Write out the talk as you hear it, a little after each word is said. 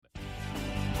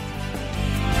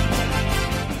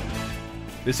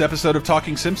This episode of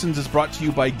Talking Simpsons is brought to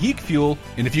you by Geek Fuel,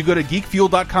 and if you go to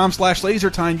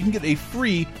geekfuel.com/lasertime, you can get a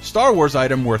free Star Wars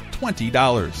item worth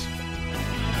 $20.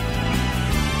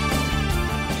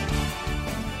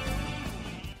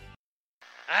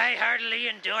 I heartily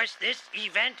endorse this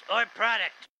event or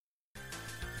product.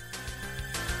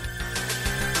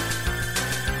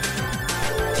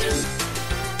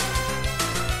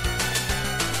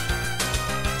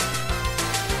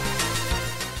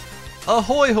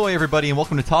 Ahoy, hoy, everybody, and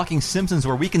welcome to Talking Simpsons,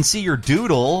 where we can see your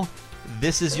doodle.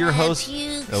 This is your host,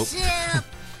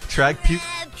 Trag Puke,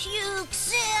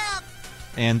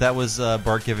 and that was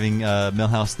Bart giving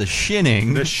Milhouse the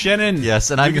shinning. The shinning. Yes,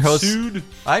 and I'm your host.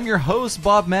 I'm your host,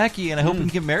 Bob Mackey, and I hope we can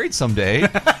get married someday.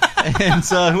 And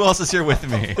who else is here with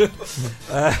me?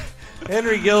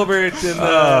 Henry Gilbert in the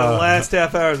last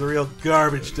half hour is a real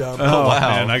garbage dump. Oh,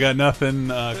 wow. Man, I got nothing.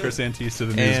 Chris Antista,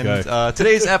 the news guy.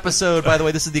 Today's episode, by the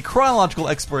way, this is the chronological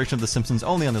exploration of The Simpsons,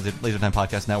 only on the LaserTime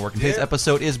Podcast Network. And today's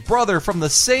episode is Brother from the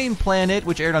Same Planet,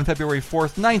 which aired on February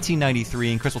 4th,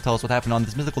 1993. And Chris will tell us what happened on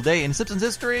this mythical day in Simpsons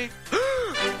history.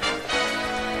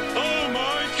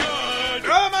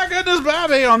 Goodness,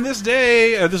 Bobby, on this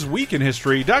day, this week in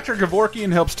history, Dr.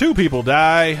 Kevorkian helps two people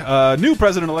die. New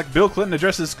President-elect Bill Clinton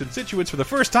addresses constituents for the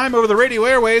first time over the radio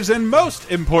airwaves, and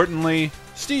most importantly,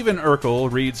 Stephen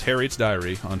Urkel reads Harriet's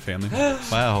diary on Family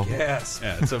Matters. Wow. Yes.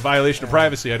 Yeah, it's a violation of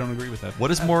privacy. I don't agree with that. What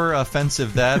is more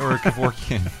offensive, that or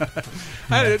Kevorkian?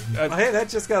 Hey, that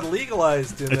just got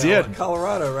legalized in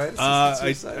Colorado, right?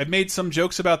 I made some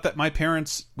jokes about that. My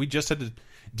parents, we just had to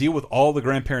deal with all the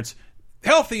grandparents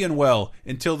healthy and well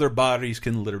until their bodies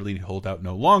can literally hold out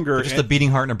no longer. They're just a beating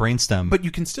heart and a brainstem. But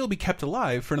you can still be kept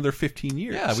alive for another 15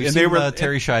 years. Yeah, we've seen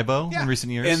Terry Schiavo in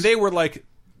recent years. And they were like,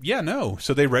 yeah, no.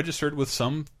 So they registered with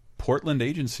some Portland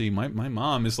agency. My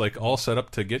mom is like all set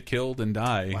up to get killed and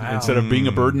die instead of being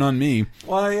a burden on me.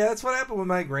 Well, yeah, that's what happened with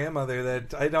my grandmother.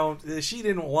 She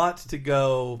didn't want to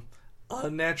go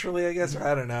unnaturally, I guess, or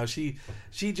I don't know. She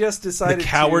just decided the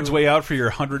coward's way out for your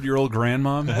 100-year-old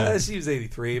grandmom. She was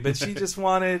 83, but she just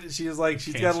wanted. She was like,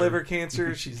 she's got liver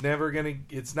cancer. She's never gonna.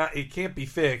 It can't be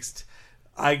fixed.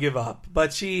 I give up.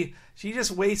 But she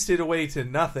just wasted away to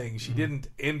nothing. She didn't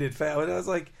end it fast. I was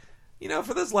like,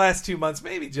 for those last 2 months,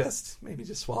 maybe just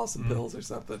swallow some pills or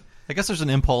something. I guess there's an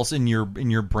impulse in your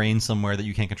brain somewhere that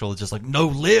you can't control. It's just like, no,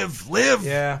 live,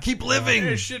 keep living.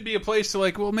 There should be a place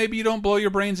to maybe you don't blow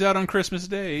your brains out on Christmas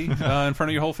Day in front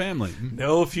of your whole family.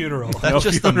 No funeral. That's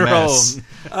just a mess.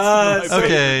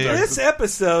 Okay. This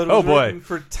episode was written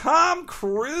for Tom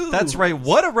Cruise. That's right.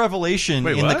 What a revelation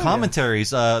in the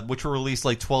commentaries, which were released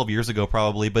like 12 years ago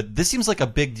probably. But this seems like a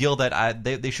big deal that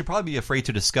they should probably be afraid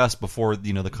to discuss before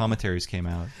the commentaries came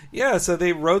out. Yeah, so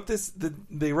they wrote this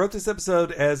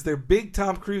episode as their big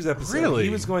Tom Cruise episode. Really?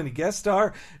 He was going to guest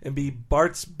star and be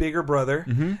Bart's bigger brother,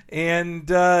 and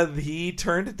he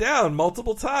turned it down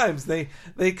multiple times. They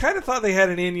kind of thought they had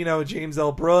it in, James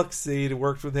L. Brooks. They'd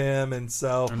worked with him, and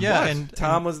so and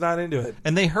Tom was not into it.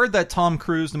 And they heard that Tom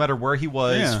Cruise, no matter where he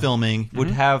was filming,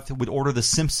 would order The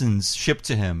Simpsons shipped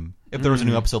to him. If there was a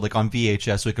new episode, like on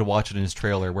VHS, so he could watch it in his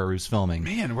trailer where he was filming.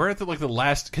 Man, we're at the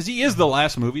last, because he is the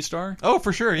last movie star. Oh,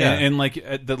 for sure, yeah. And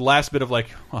at the last bit of I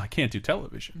can't do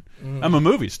television. I'm a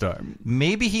movie star.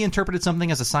 Maybe he interpreted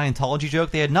something as a Scientology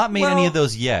joke. They had not made any of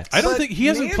those yet. I don't think he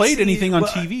hasn't played anything on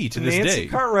TV to this day. Nancy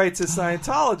Cartwright's a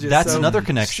Scientologist. That's another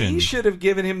connection. She should have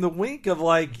given him the wink of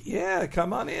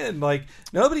come on in.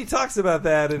 Nobody talks about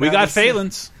that. And we got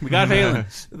Phelan's.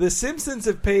 The Simpsons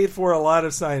have paid for a lot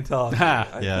of Scientology.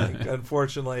 I think,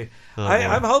 unfortunately.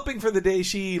 I'm hoping for the day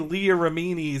she Leah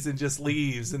Remini's and just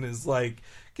leaves and is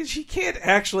because she can't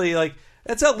actually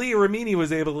that's how Leah Remini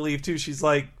was able to leave too. She's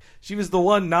she was the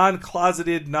one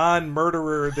non-closeted,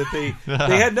 non-murderer that they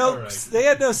had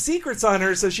no secrets on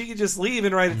her, so she could just leave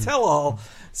and write a tell-all.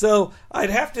 So I'd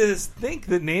have to think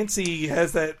that Nancy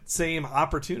has that same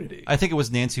opportunity. I think it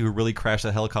was Nancy who really crashed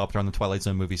that helicopter on the Twilight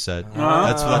Zone movie set.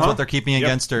 That's what they're keeping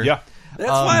against her. Yeah,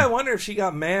 that's why I wonder if she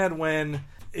got mad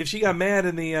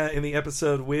in the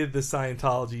episode with the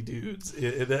Scientology dudes,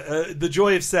 the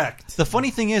Joy of Sect. The funny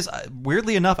thing is,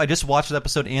 weirdly enough, I just watched the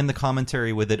episode and the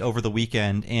commentary with it over the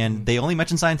weekend, and they only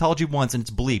mentioned Scientology once, and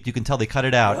it's bleeped. You can tell they cut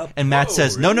it out. And Matt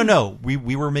says, really? No,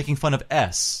 we were making fun of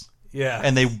S. Yeah.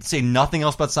 And they say nothing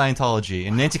else about Scientology.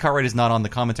 And Nancy Cartwright is not on the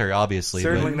commentary, obviously.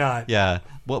 Certainly not. Yeah.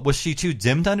 Was she too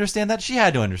dim to understand that? She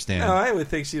had to understand. No, I would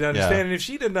think she'd understand. Yeah. And if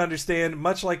she didn't understand,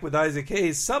 much like with Isaac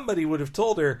Hayes, somebody would have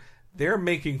told her, they're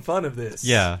making fun of this.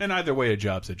 Yeah. And either way, a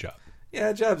job's a job. Yeah,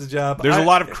 a job's a job. There's a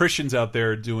lot of Christians out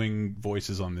there doing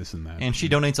voices on this and that. And she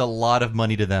donates a lot of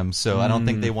money to them, so I don't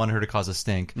think they want her to cause a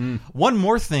stink. One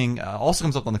more thing also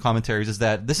comes up on the commentaries is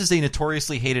that this is a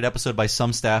notoriously hated episode by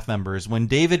some staff members. When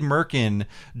David Merkin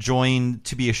joined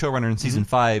to be a showrunner in season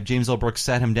 5, James L. Brooks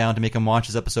sat him down to make him watch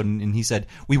his episode, and he said,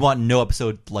 "We want no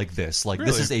episode like this. Like,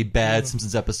 this is a bad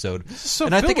Simpsons episode." So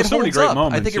and I think it holds up.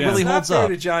 I think it really holds up. It's not fair up.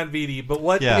 to John Vitti, but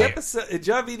what the episode...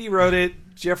 John Vitti wrote it.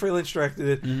 Jeffrey Lynch directed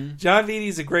it. John Vitti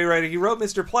is a great writer. He wrote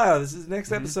Mr. Plow. This is the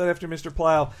next episode after Mr.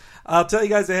 Plow. I'll tell you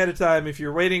guys ahead of time, if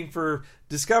you're waiting for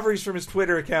discoveries from his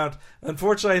Twitter account,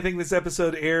 unfortunately, I think this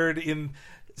episode aired in...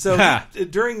 So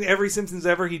during every Simpsons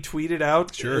ever, he tweeted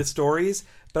out his stories,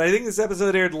 but I think this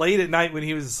episode aired late at night when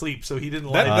he was asleep, so he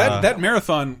didn't that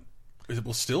marathon... It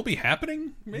will still be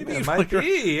happening? Maybe it might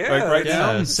be. Yeah, right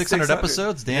now, 600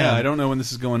 episodes. Damn, yeah, I don't know when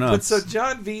this is going up. But so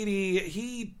John Vitti,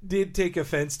 he did take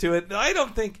offense to it. I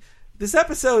don't think this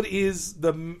episode is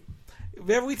the.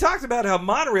 We talked about how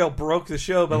Monorail broke the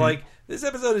show, but like this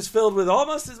episode is filled with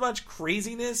almost as much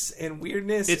craziness and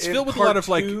weirdness. It's and filled with cartoons.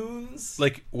 a lot of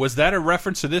like. Was that a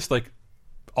reference to this? Like,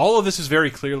 all of this is very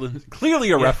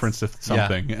clearly a reference to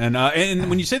something. And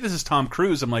when you say this is Tom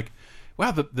Cruise, I'm like,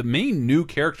 wow, the main new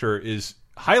character is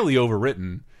highly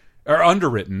overwritten or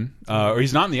underwritten, or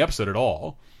he's not in the episode at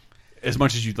all, as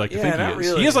much as you'd like to think he is.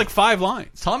 Really. He has like 5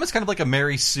 lines. Tom is kind of like a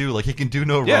Mary Sue. Like, he can do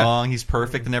no wrong. He's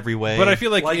perfect in every way. But I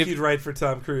feel like if you'd write for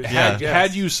Tom Cruise.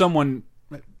 Had you someone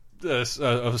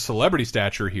of a celebrity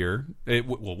stature here,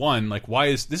 why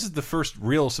is this is the first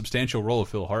real substantial role of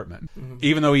Phil Hartman,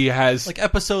 even though he has like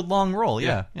episode long role. It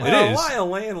is. Lyle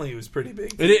Lanley was pretty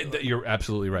big. You're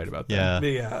absolutely right about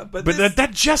that. But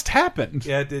that just happened.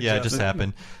 Yeah, it did. Yeah, it just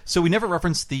happened. So we never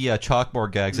referenced the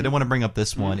chalkboard gags. I didn't want to bring up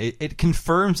this one. It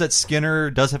confirms that Skinner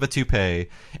does have a toupee,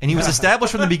 and he was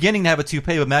established from the beginning to have a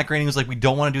toupee. But Matt Groening was like, we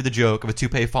don't want to do the joke of a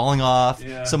toupee falling off,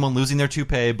 someone losing their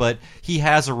toupee, but he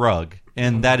has a rug.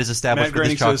 And that is established for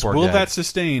this chalkboard says, will gag. that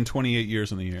sustain 28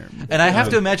 years in the air? And I have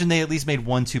to imagine they at least made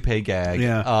one toupee gag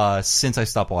since I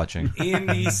stopped watching. In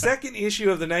the second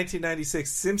issue of the 1996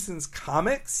 Simpsons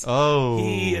comics,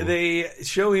 they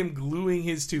show him gluing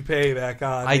his toupee back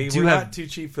on. They were not too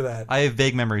cheap for that. I have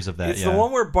vague memories of that. It's the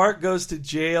one where Bart goes to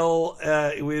jail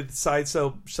with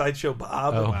Sideshow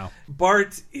Bob. Oh, wow.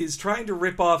 Bart is trying to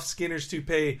rip off Skinner's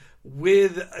toupee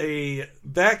with a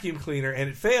vacuum cleaner, and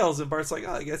it fails, and Bart's like,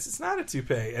 oh, I guess it's not a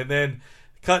toupee. And then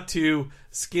cut to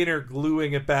Skinner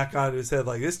gluing it back onto his head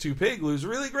like, this toupee glue's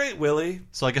really great, Willie.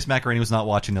 So I guess Matt Groening was not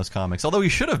watching those comics, although he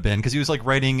should have been, because he was like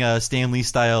writing Stan Lee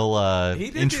style intros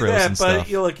he did do that, and stuff.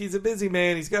 But look, he's a busy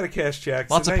man. He's got a cash check.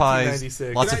 Lots of pies,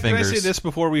 lots of fingers. Can I say this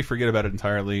before we forget about it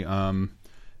entirely? The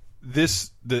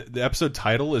episode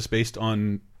title is based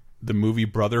on the movie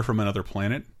Brother from Another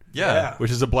Planet. Yeah,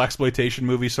 which is a blaxploitation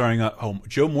movie starring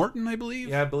Joe Morton, I believe.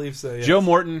 Yeah, I believe so. Yes. Joe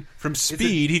Morton from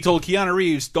Speed. He told Keanu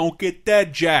Reeves, "Don't get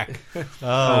that, Jack."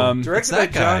 Directed by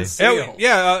John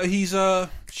Seale. He's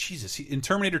in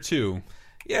Terminator 2.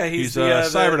 Yeah, he's a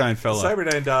Cyberdyne fellow.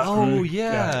 Cyberdyne doc. Oh,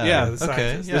 yeah.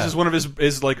 Okay. This is one of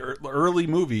his like early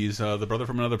movies, The Brother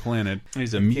from Another Planet.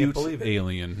 He's a mute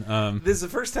alien. This is the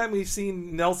first time we've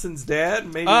seen Nelson's dad,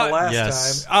 maybe the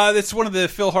last time. It's one of the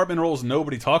Phil Hartman roles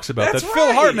nobody talks about. That's that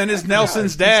Phil Hartman is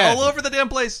Nelson's dad. He's all over the damn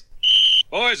place.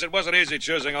 Boys, it wasn't easy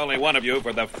choosing only one of you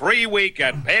for the free week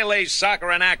at Pele's Soccer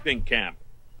and Acting Camp.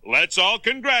 Let's all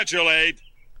congratulate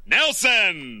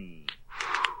Nelson!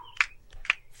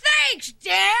 Thanks,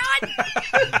 Dad!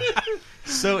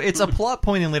 So it's a plot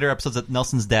point in later episodes that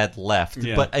Nelson's dad left,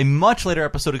 but a much later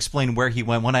episode explained where he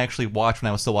went when I actually watched when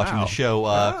I was still watching the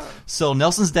show. So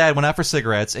Nelson's dad went out for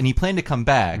cigarettes, and he planned to come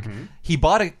back. He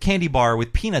bought a candy bar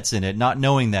with peanuts in it, not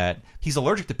knowing that. He's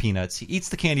allergic to peanuts. He eats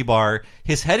the candy bar.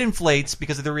 His head inflates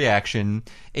because of the reaction.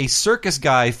 A circus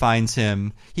guy finds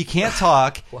him. He can't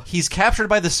talk. He's captured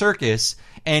by the circus.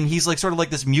 And he's like sort of like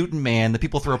this mutant man that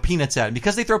people throw peanuts at. And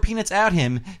because they throw peanuts at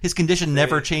him, his condition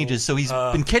never changes. So he's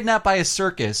been kidnapped by a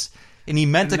circus, and he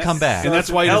meant to come back. And that's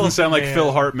why he doesn't sound like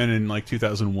Phil Hartman in like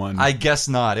 2001. I guess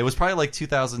not. It was probably like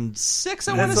 2006,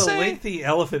 I want to say. That's a lengthy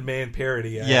Elephant Man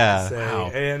parody, I have to say.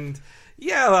 Wow. And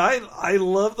I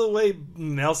love the way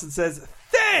Nelson says,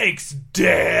 thanks,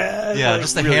 Dad. Yeah,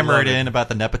 just to hammer it in about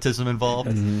the nepotism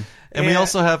involved. And we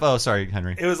also have... Oh, sorry,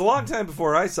 Henry. It was a long time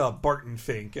before I saw Barton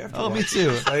Fink. Me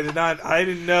too. I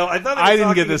didn't know. I thought I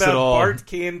didn't get this at all. Bart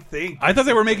can think. I thought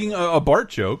they were making a Bart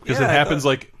joke because it happens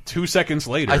like 2 seconds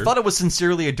later. I thought it was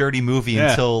sincerely a dirty movie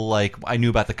until like I knew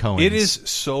about the Coens. It is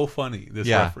so funny, this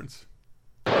reference.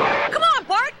 Come on,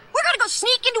 Bart. We're going to go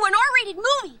sneak into an R-rated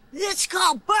movie. Let's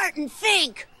call Barton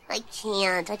Fink. I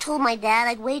can't. I told my dad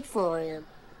I'd wait for him.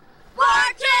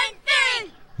 Barton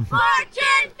Fink!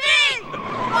 Barton Fink! Fink!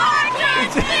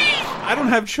 Barton Fink! I don't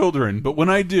have children, but when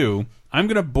I do, I'm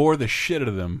going to bore the shit out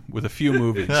of them with a few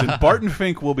movies. And Barton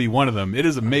Fink will be one of them. It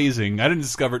is amazing. I didn't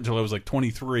discover it until I was like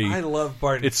 23. I love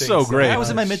Barton It's Fink so great. I was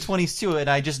in my mid-20s too, and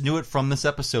I just knew it from this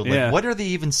episode. Like, Yeah. what are they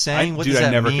even saying? What Dude, does I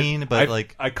that never mean? could- But I,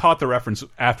 like, I caught the reference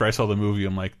after I saw the movie.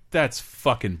 I'm like, that's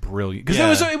fucking brilliant. Because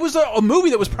Yeah. it was a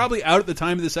movie that was probably out at the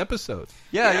time of this episode.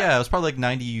 yeah, it was probably like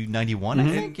 90, 91, I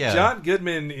think. Yeah. John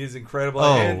Goodman is incredible,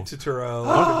 Oh. and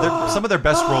Turturro. Some of their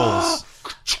best roles.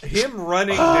 Him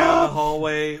running down the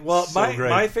hallway. Well, So great.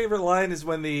 my favorite line is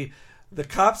when the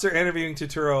cops are interviewing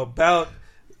Turturro about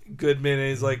Goodman, and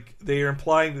he's like, they are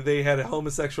implying that they had a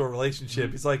homosexual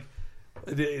relationship. He's like,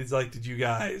 did you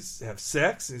guys have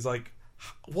sex? And he's like,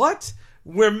 what?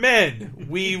 We're men.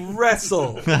 We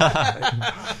wrestle.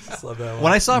 I just love that one.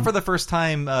 When I saw it for the first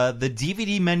time, the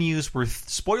DVD menus were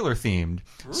spoiler themed.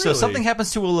 So Really? something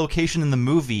happens to a location in the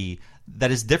movie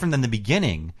that is different than the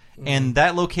beginning, and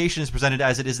that location is presented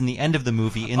as it is in the end of the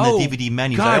movie in the DVD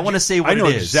menus. God, I don't want to say what I know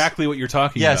it is. exactly what you're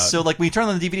talking Yes, about. so like when you turn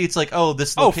on the DVD, it's like, oh,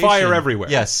 this Oh, location. fire everywhere.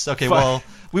 Yes, okay, Fire.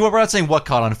 well, we're not saying what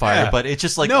caught on fire, Yeah. but it's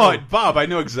just like, no, oh, Bob, I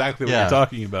know exactly what Yeah. you're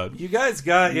talking about. You guys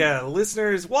got,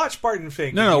 listeners, watch Barton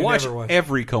Fink. No, if no, you watch never watched.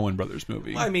 every Coen Brothers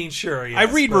movie. I mean, sure. Yes,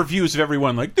 I read but reviews of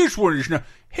everyone like, this one is not.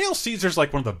 Hail Caesar's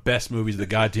like one of the best movies of the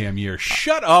goddamn year.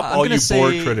 Shut up, I'm all gonna you say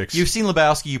bored critics. You've seen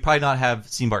Lebowski, you probably not have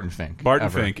seen Barton Fink. Barton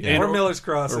ever. Fink. Yeah. And- Or Miller's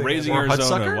Crossing. Or Raising Or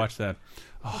Arizona. Hudsucker? Watch that.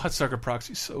 Oh, Hudsucker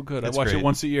Proxy's so good. That's I watch great. it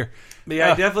once a year. But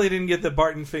yeah, I definitely didn't get the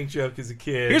Barton Fink joke as a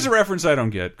kid. Here's a reference I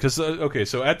don't get. Because, okay,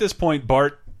 so at this point,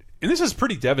 Bart... And this is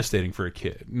pretty devastating for a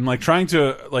kid. And like trying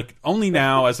to, like, only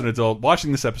now as an adult,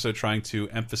 watching this episode, trying to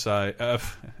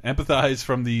empathize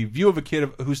from the view of a kid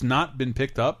who's not been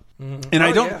picked up. And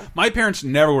I don't... yeah. My parents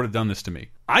never would have done this to me.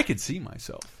 I could see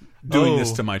myself doing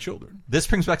this Oh. to my children. This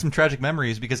brings back some tragic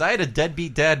memories because I had a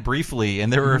deadbeat dad briefly,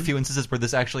 and there were a few instances where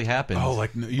this actually happened. Oh, like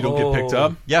you don't get picked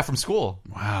up? Yeah, from school.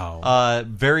 Wow.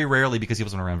 Very rarely because he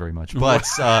wasn't around very much. But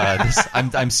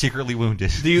I'm secretly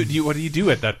wounded. What do you do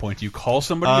at that point? Do you call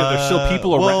somebody? Are there still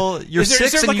people around? well, you're is there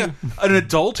 6 like and an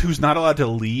adult who's not allowed to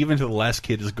leave until the last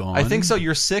kid is gone? I think so.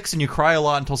 You're 6 and you cry a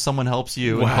lot until someone helps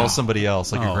you and Wow. calls somebody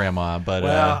else, like your Oh. grandma. But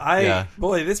Well,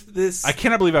 boy, this I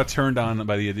cannot believe how turned on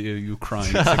by the idea of you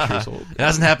crying at 6 years old. It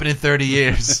hasn't happened in 30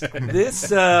 years.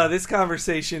 this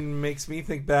conversation makes me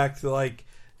think back to like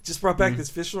just brought back this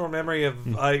visceral memory of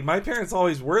my parents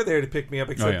always were there to pick me up.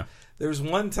 Except yeah. there was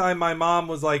one time my mom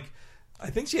was like, I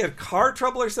think she had car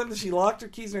trouble or something. She locked her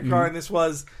keys in her car, and this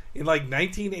was in like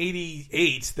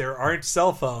 1988. There aren't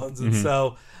cell phones, and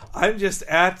so I'm just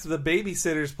at the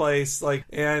babysitter's place, like,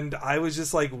 and I was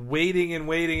just like waiting and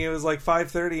waiting. It was like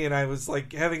 5:30, and I was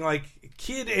like having like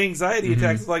kid anxiety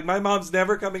attacks. It's like my mom's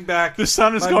never coming back. The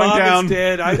sun is my going mom down. Is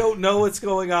dead. I don't know what's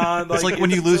going on. It's like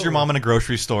when you lose so- your mom in a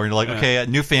grocery store and you're like, okay,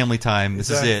 new family time. This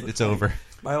is it. Exactly. It's over.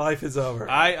 My life is over.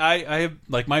 I have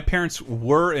like my parents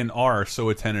were and are so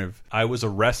attentive. I was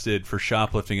arrested for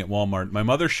shoplifting at Walmart. My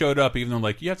mother showed up, even though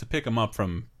like you have to pick them up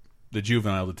from the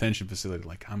juvenile detention facility.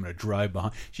 Like I'm going to drive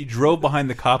behind. She drove behind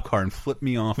the cop car and flipped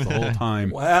me off the whole time.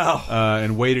 Wow.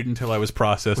 And waited until I was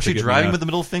processed. Was to she get me driving out. with the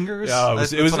middle fingers? Yeah,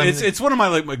 That's it was. what I'm- It's one of my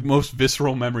like most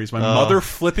visceral memories. My mother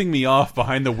flipping me off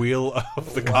behind the wheel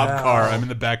of the cop car. I'm in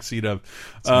the back seat of.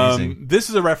 amazing. This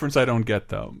is a reference I don't get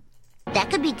though. That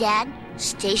could be Dad.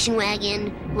 Station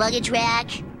wagon, luggage rack.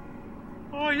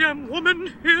 I am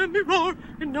woman, hear me roar,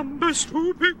 and numbers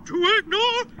too big to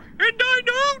ignore, and I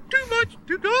know too much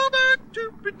to go back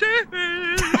to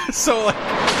pretend. So like,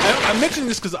 I'm mentioning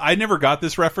this because I never got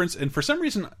this reference, and for some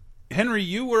reason, Henry,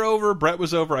 you were over, Brett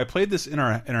was over. I played this in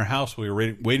our house. We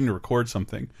were waiting to record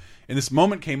something, and this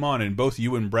moment came on, and both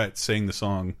you and Brett sang the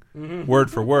song word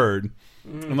for word.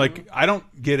 I'm like, I don't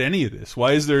get any of this.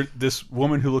 Why is there this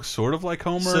woman who looks sort of like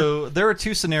Homer? So there are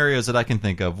two scenarios that I can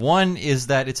think of. One is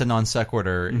that it's a non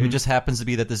sequitur. It just happens to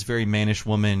be that this very mannish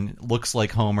woman looks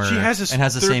like Homer she has this and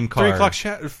has the same car. 5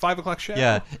 o'clock shadow.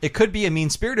 Yeah, it could be a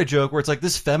mean-spirited joke where it's like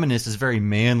this feminist is very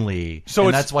manly, So and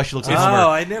it's- that's why she looks Oh, like Homer.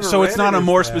 I never. So it's read not it a as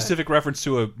more that. specific reference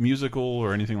to a musical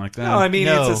or anything like that. No, I mean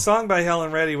No. it's a song by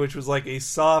Helen Reddy, which was like a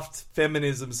soft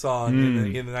feminism song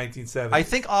in the 1970s. I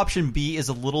think option B is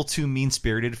a little too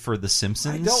mean-spirited for The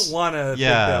Simpsons. I don't want to.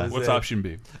 Yeah. think that was What's it. option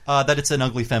B? That it's an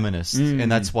ugly feminist,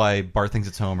 and that's why Bart thinks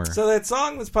it's Homer. So that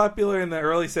song was popular in the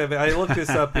early 70s. I looked this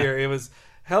up here. It was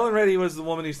Helen Reddy was the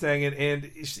woman who sang it, and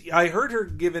I heard her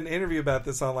give an interview about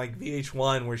this on like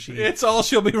VH1 where she It's all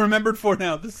she'll be remembered for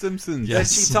now. The Simpsons.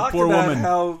 Yes. she talked Poor about woman.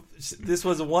 how this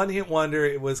was a one-hit wonder.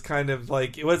 It was kind of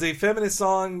like it was a feminist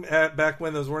song back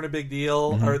when those weren't a big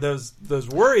deal, or those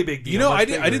were a big deal. You know, much I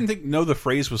bigger. didn't know the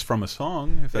phrase was from a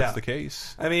song. If that's Yeah. the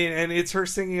case, I mean, and it's her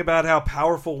singing about how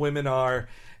powerful women are.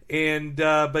 and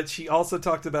but she also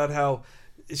talked about how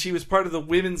she was part of the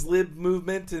women's lib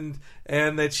movement,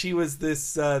 and that she was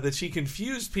this that she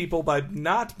confused people by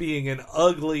not being an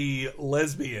ugly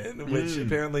lesbian, which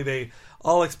apparently they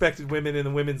all expected women in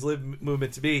the women's lib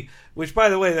movement to be. Which, by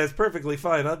the way, that's perfectly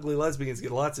fine. Ugly lesbians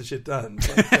get lots of shit done.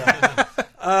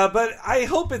 But I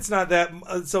hope it's not that.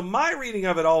 So my reading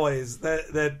of it always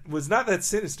that was not that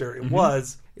sinister. It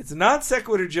was. It's a non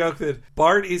sequitur joke that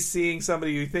Bart is seeing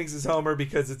somebody who thinks is Homer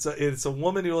because it's a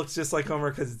woman who looks just like Homer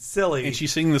because it's silly, and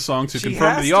she's singing the song to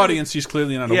confirm to the audience she's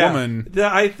clearly not a woman.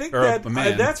 I think or that a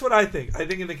man. That's what I think. I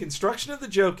think in the construction of the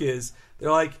joke is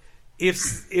they're like,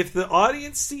 if the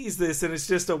audience sees this and it's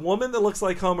just a woman that looks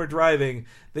like Homer driving,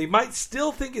 they might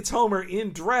still think it's Homer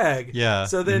in drag. Yeah.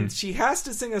 So then she has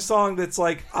to sing a song that's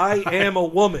like, I am a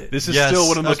woman. This is still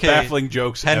one of the most baffling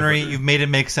jokes Henry, ever. you've made it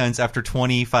make sense after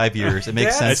 25 years. It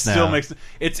makes sense now. It still makes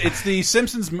it's the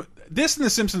Simpsons. This and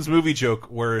the Simpsons movie joke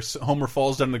where Homer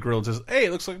falls down the grill and says, "Hey,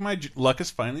 it looks like my luck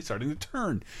is finally starting to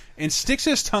turn," and sticks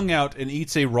his tongue out and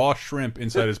eats a raw shrimp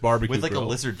inside his barbecue with like grill. a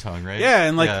lizard tongue, right? Yeah,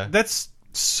 and that's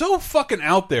so fucking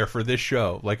out there for this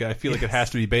show. Like, I feel like it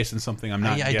has to be based on something I'm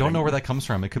not. I don't know where that comes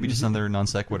from. It could be just another non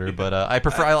sequitur, but I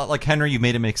prefer. Like Henry, you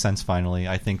made it make sense. Finally,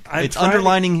 I think it's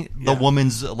underlining the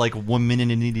woman's like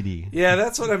womaninity. Yeah,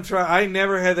 that's what I'm trying. I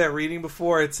never had that reading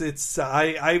before.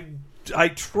 I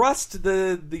trust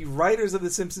the writers of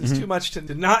The Simpsons too much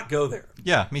to not go there.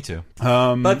 Yeah, me too.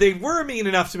 But they were mean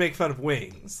enough to make fun of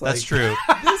Wings. That's true.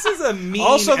 This is a mean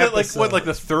also, episode. like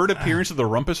the third appearance of the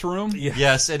Rumpus Room? Yeah.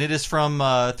 Yes, and it is from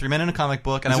Three Men in a Comic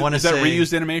Book, and is that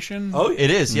reused animation? Oh, yeah.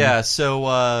 It is, yeah.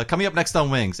 So coming up next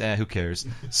on Wings, who cares?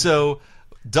 So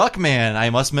Duckman, I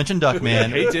must mention Duckman. I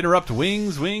hate to interrupt.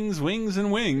 Wings,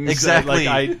 and wings. Exactly.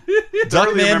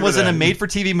 Duckman was in a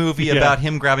made-for-TV movie about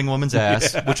him grabbing a woman's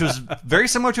ass, which was very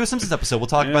similar to a Simpsons episode. We'll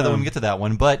talk about that when we get to that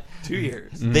one. But 2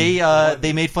 years.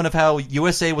 They made fun of how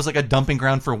USA was like a dumping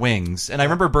ground for wings, and I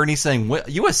remember Bernie saying,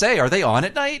 "USA, are they on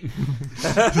at night?"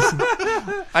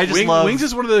 I just love Wings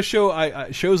is one of those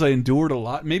shows I endured a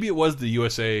lot. Maybe it was the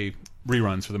USA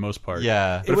reruns for the most part.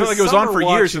 Yeah. But I felt like it was on for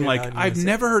years, and like I've USA.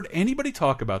 never heard anybody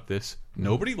talk about this.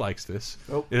 Nobody likes this.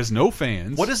 It has no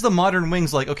fans. What is the modern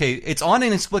Wings like? Okay, it's on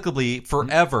inexplicably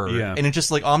forever, and it's just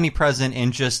like omnipresent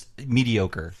and just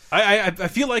mediocre. I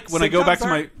feel like when I go back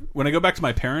to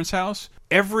my parents' house,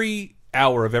 every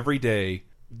hour of every day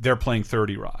they're playing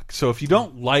 30 Rock. So if you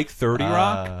don't like 30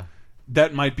 Rock,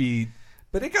 that might be.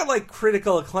 But it got like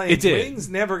critical acclaim. It did. Wings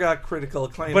never got critical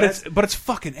acclaim. But it's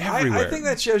fucking everywhere. I think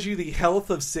that shows you the health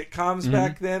of sitcoms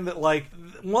back then. That like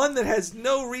one that has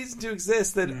no reason to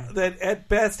exist. That at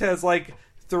best has like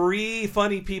 3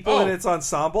 funny people in its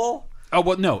ensemble. Oh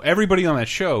well, no. Everybody on that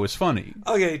show is funny.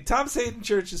 Okay, Thomas Hayden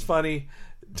Church is funny.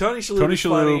 Tony Shalhoub is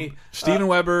funny. Steven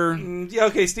Weber. Yeah,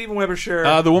 okay, Steven Weber,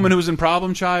 sure. The woman who was in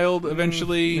Problem Child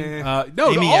eventually. Amy all of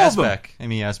them.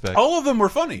 Amy Asbeck. All of them were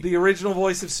funny. The original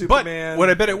voice of Superman. But what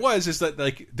I bet it was is that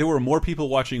like there were more people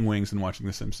watching Wings than watching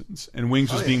The Simpsons, and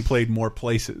Wings was being played more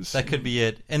places. That could be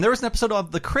it. And there was an episode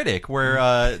of The Critic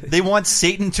where they want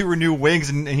Satan to renew Wings,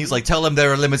 and he's like, "Tell him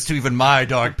there are limits to even my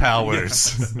dark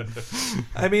powers."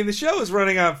 I mean, the show was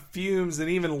running on fumes, and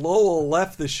even Lowell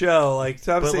left the show. Like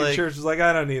Thomas Hayden Church was like,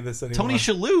 "I don't need this anymore." Tony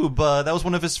Shalhoub, that was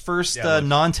one of his first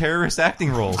non-terrorist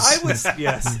acting roles.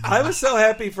 I was so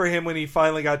happy for him when he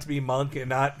finally got to be Monk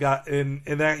and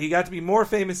that he got to be more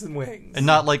famous than Wings and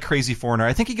not like Crazy Foreigner.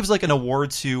 I think he gives like an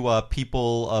award to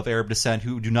people of Arab descent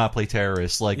who do not play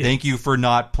terrorists. Like, thank you for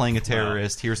not playing a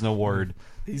terrorist. Here's an award.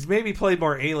 He's maybe played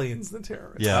more aliens than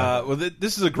terrorists. Yeah. Well,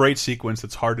 this is a great sequence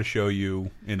that's hard to show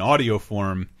you in audio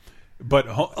form. But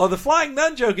the flying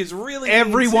nun joke is really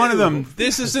every mean one too. of them.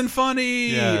 This isn't funny.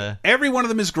 Yeah. Every one of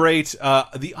them is great.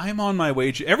 The I'm on my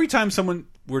way. Every time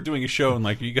we're doing a show and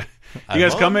like you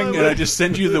guys coming, and I just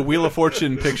send you the Wheel of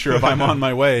Fortune picture of I'm on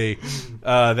my way.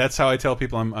 That's how I tell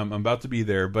people I'm about to be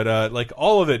there. But like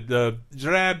all of it, the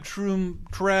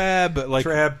Trab, like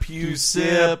Trab, Pew,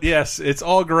 Sip. Yes, it's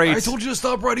all great. I told you to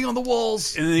stop writing on the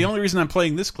walls. And the only reason I'm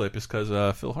playing this clip is because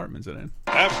Phil Hartman's in it.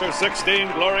 After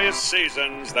 16 glorious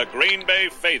seasons, the Green Bay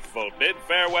faithful bid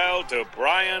farewell to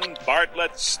Brian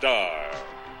Bartlett Starr.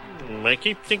 I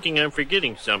keep thinking I'm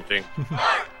forgetting something.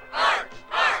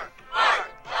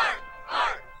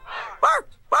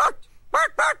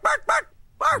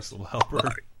 Nice little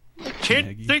helper.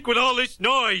 Can't think with all this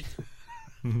noise.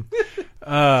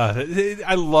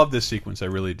 I love this sequence. I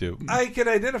really do. I can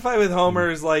identify with Homer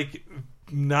as like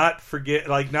not forget,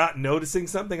 like not noticing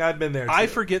something. I've been there too. I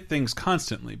forget things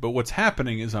constantly, but what's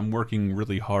happening is I'm working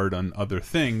really hard on other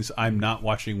things. I'm not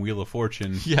watching Wheel of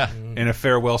Fortune. Yeah. And a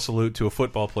farewell salute to a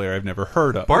football player I've never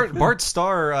heard of. Bart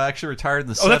Starr actually retired in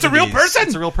the 70s. Oh, that's a real person?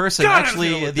 It's a real person. God,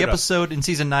 actually, the episode in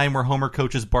season 9 where Homer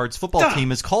coaches Bart's football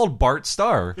team is called Bart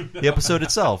Starr. The episode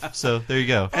itself. So there you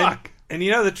go. And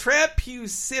you know, the Trap Pew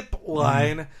Sip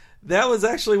line, that was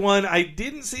actually one, I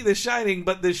didn't see The Shining,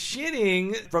 but The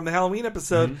Shinning from the Halloween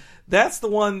episode, that's the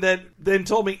one that then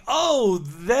told me,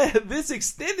 this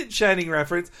extended Shining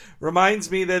reference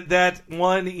reminds me that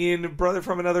one in Brother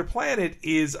from Another Planet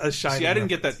is a Shining See, I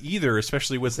didn't reference. get that either,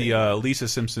 especially with the Lisa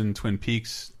Simpson Twin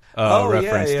Peaks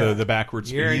reference, the backwards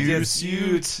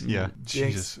suit. Yeah.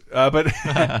 Jesus. But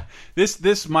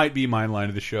this might be my line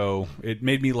of the show. It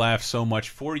made me laugh so much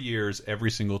for years,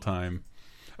 every single time.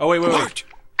 Oh, wait.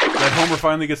 That Homer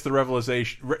finally gets the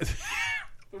revelation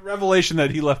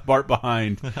that he left Bart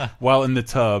behind while in the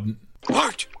tub.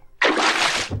 Bart! Dad,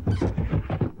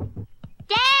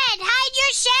 hide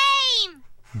your shame!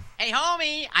 Hey,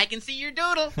 homie, I can see your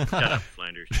doodle. Shut up,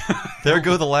 Flanders. There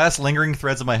go the last lingering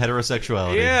threads of my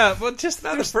heterosexuality. Yeah, but just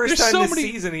Not the first time this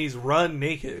season he's run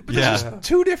naked. But there's just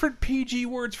 2 different PG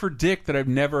words for dick that I've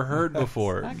never heard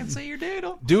before. I can see your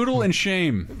doodle. Doodle and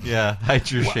shame. Yeah,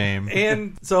 hide your shame.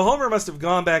 And so Homer must have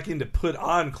gone back in to put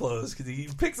on clothes because he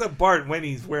picks up Bart when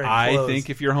he's wearing clothes. I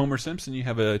think if you're Homer Simpson, you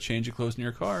have a change of clothes in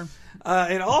your car.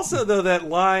 And also, though, that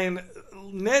line,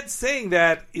 Ned saying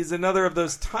that is another of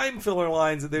those time filler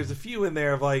lines that there's a few in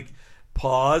there of like,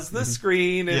 pause the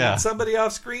screen and somebody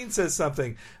off screen says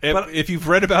something. If you've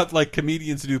read about like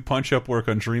comedians who do punch-up work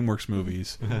on DreamWorks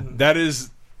movies, that is...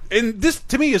 And this,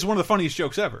 to me, is one of the funniest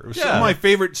jokes ever. Some of my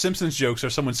favorite Simpsons jokes are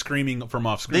someone screaming from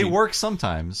off screen. They work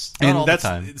sometimes, not all the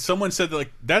time. Someone said that,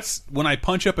 like, that's when I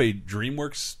punch up a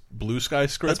DreamWorks Blue Sky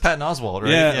script. That's Patton Oswalt,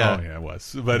 right? Yeah. Oh, yeah, it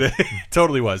was. But it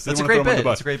totally was. That's a great bit.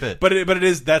 It's a great bit. But it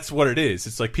is. That's what it is.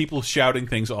 It's like people shouting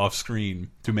things off screen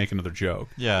to make another joke.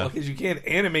 Yeah. Because you can't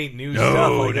animate new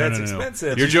stuff. Like, that's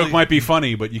expensive. Your joke might be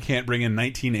funny, but you can't bring in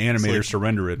 19 animators to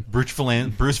render it. Bruce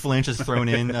Valanche is thrown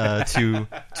in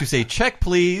to say, check,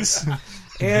 please.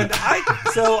 And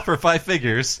for 5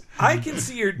 figures, I can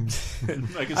see your,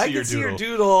 I can see your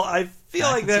doodle. I feel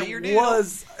like that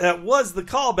was the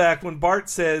callback when Bart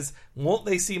says, "Won't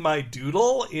they see my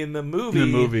doodle?" in the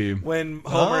movie. When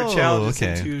Homer challenges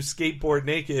him to skateboard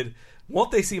naked.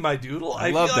 Won't they see my doodle?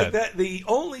 I feel like that they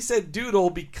only said doodle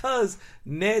because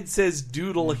Ned says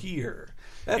doodle here.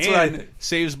 That's what I think.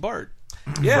 Saves Bart.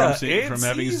 Yeah, from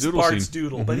having his doodle Bart's scene.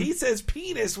 doodle, but he says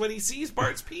penis when he sees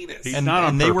Bart's penis.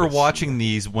 And they were watching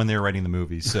these when they were writing the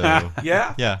movie, so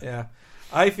yeah.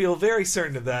 I feel very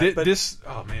certain of that.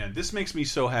 This makes me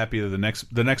so happy that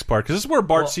the next part, because this is where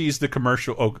Bart sees the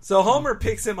commercial. So Homer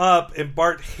picks him up, and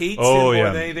Bart hates him more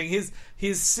than anything.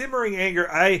 His simmering anger.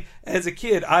 As a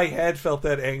kid, I had felt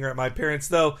that anger at my parents,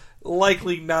 though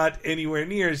likely not anywhere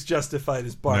near as justified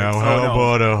as Bart's. Now how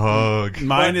about a hug?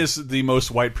 Mine is the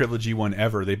most white privilegey one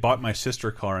ever. They bought my sister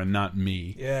a car and not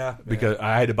me. Yeah. Because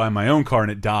I had to buy my own car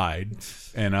and it died.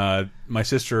 And my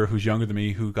sister, who's younger than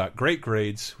me, who got great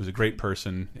grades, was a great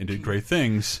person and did great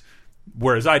things,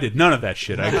 whereas I did none of that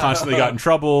shit. I constantly got in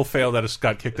trouble,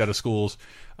 got kicked out of schools.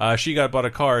 She bought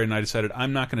a car, and I decided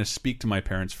I'm not going to speak to my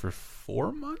parents for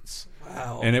 4 months.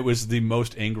 Wow. And it was the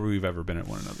most angry we've ever been at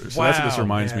one another. So that's what this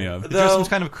reminds me of. Is there some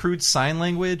kind of crude sign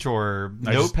language or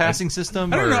note passing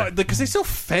system? I don't know, because they still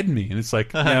fed me, and it's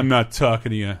like, I'm not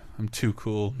talking to you. I'm too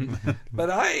cool. But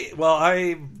I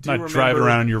do remember driving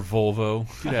around in your Volvo.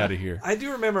 Get out of here. I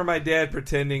do remember my dad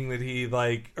pretending that he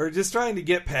or just trying to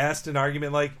get past an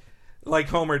argument like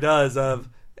Homer does of,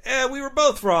 we were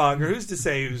both wrong, or who's to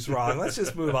say who's wrong? Let's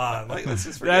just move on. Let's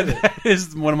just forget it. That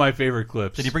is one of my favorite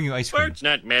clips. Did he bring you ice cream? Bart's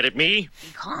not mad at me.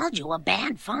 He called you a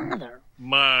bad father.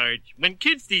 Marge, when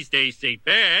kids these days say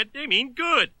bad, they mean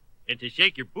good. And to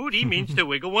shake your booty means to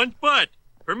wiggle one's butt.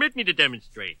 Permit me to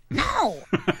demonstrate. No.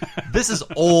 This is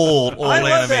old I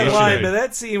love animation. that line, but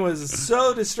that scene was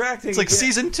so distracting. It's like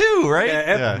season 2, right?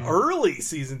 Yeah, early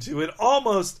season 2. It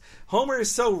almost... Homer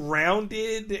is so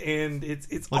rounded, and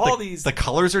it's like all these... The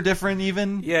colors are different,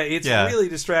 even? Yeah, it's really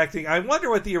distracting. I wonder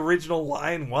what the original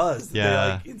line was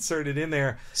that they inserted in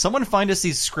there. Someone find us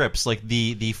these scripts, like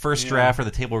the first draft or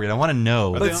the table read. I want to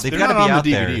know. But they've got to be out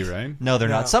the there. DVD, right? No, they're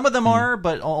not. Some of them are,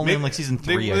 but only in like season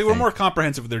 3. They were more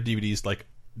comprehensive with their DVDs, like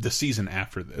the season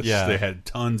after this. Yeah. They had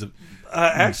tons of...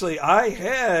 Actually, I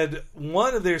had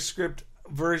one of their script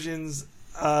versions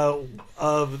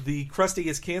of the Krusty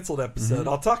Gets Canceled episode.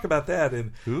 I'll talk about that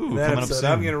in that episode.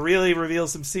 I'm going to really reveal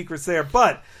some secrets there.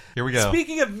 But here we go.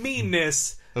 Speaking of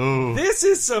meanness, Ooh. This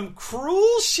is some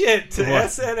cruel shit to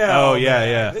SNL. Oh, yeah, man.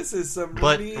 yeah. This is some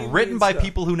But mean, written by stuff.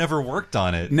 people who never worked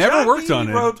on it. Never worked on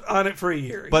it. Wrote on it for a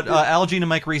year. But Al Jean and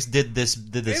Mike Reese did this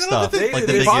stuff. It Like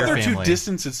the Big Ear bothered family. to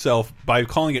distance itself by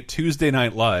calling it Tuesday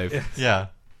Night Live. Yeah.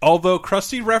 Although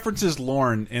Krusty references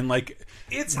Lorne and like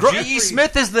it's G.E.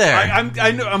 Smith is there.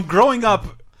 I know. I'm growing up.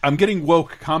 I'm getting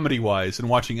woke comedy wise and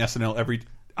watching SNL every.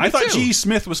 I thought G.E.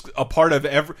 Smith was a part of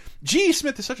every. G.E.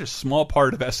 Smith is such a small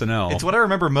part of SNL. It's what I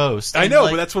remember most. I know,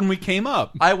 but that's when we came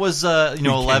up. I was,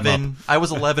 11. I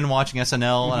was 11 watching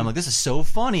SNL, and I'm like, this is so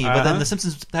funny. But then The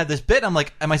Simpsons had this bit. I'm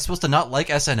like, am I supposed to not like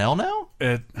SNL now?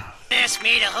 Asked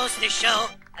me to host the show.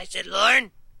 I said,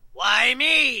 Lauren, why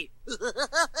me?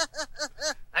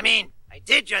 I mean, I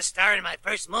did just star in my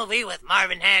first movie with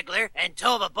Marvin Hagler and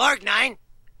Tova Borgnine.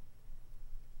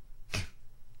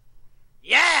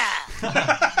 Yeah.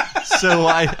 So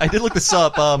I did look this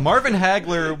up. Marvin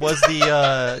Hagler was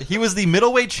the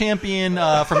middleweight champion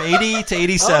from 80 to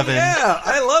 87. Oh, yeah,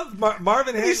 I love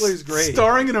Marvin Hagler's great.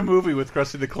 Starring in a movie with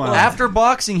Krusty the Clown. After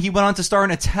boxing, he went on to star in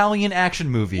Italian action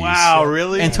movies. Wow,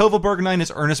 really? And Tova Borgnine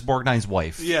is Ernest Borgnine's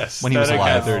wife. Yes, when he was that I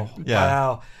alive. gathered. Yeah.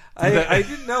 Wow. I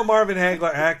didn't know Marvin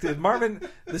Hagler acted.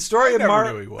 The story of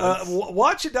Marvin.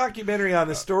 Watch a documentary on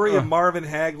the story of Marvin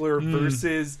Hagler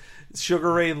versus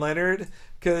Sugar Ray Leonard,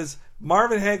 because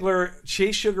Marvin Hagler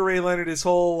chased Sugar Ray Leonard his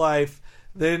whole life.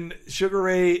 Then Sugar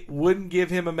Ray wouldn't give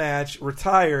him a match,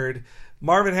 retired.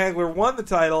 Marvin Hagler won the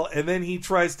title, and then he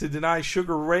tries to deny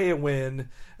Sugar Ray a win,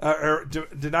 or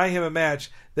deny him a match.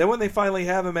 Then when they finally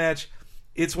have a match,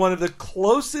 it's one of the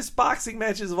closest boxing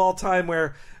matches of all time,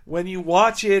 where when you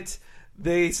watch it,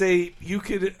 they say you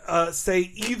could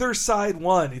say either side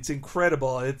won. It's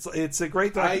incredible. It's a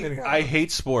great documentary. I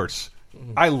hate sports.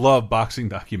 I love boxing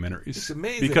documentaries. It's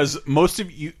amazing. Because most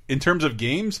of you, in terms of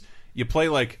games, you play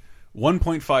like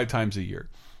 1.5 times a year.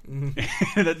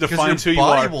 That defines who you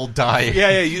are. Your body will die.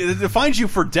 Yeah. It defines you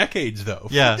for decades, though.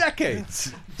 Yeah. For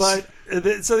decades. But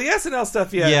so the SNL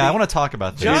stuff, I want to talk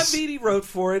about this. John Beatty wrote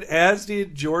for it, as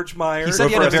did George Meyer. He said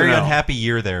he had a very SNL. unhappy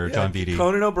year there, John Beatty.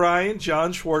 Conan O'Brien,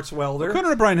 John Schwartzwelder.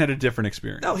 Conan O'Brien had a different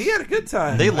experience. No, he had a good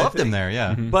time. They loved him there,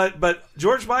 yeah. But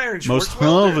George Meyer and Most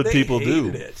Schwartzwelder, Harvard they people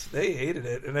hated do. it. They hated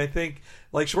it, and I think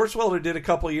like Schwartzwelder did a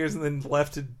couple of years and then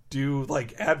left to do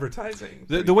like advertising.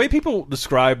 The way people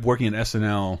describe working at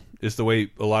SNL is the way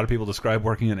a lot of people describe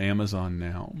working at Amazon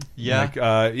now. Yeah.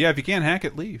 Like, if you can't hack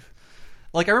it, leave.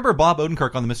 Like, I remember Bob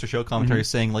Odenkirk on the Mr. Show commentary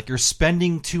saying, like, you're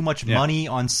spending too much money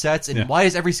on sets, and why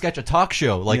is every sketch a talk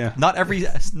show? Like, not every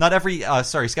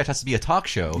sketch has to be a talk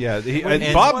show. Yeah,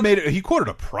 Bob made it. He quoted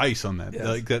a price on that.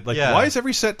 Yes. Why is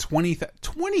every set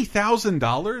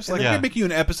 $20,000? Like, I could make you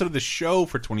an episode of the show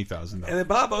for $20,000. And then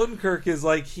Bob Odenkirk is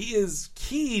like, he is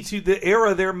key to the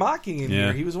era they're mocking in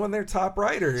here. He was one of their top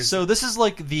writers. So this is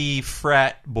like the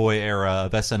frat boy era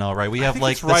of SNL, right? We have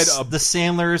like the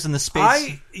Sandlers and the Space.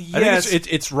 I think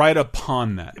it's right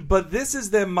upon that. But this is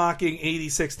them mocking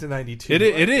 86 to 92. It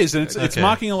is, and it's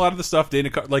mocking a lot of the stuff.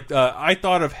 I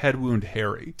thought of Head Wound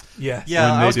Harry. Yeah.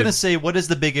 I was going to say, what is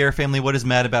the Big Air family? What is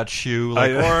mad about Shoe?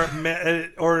 Like,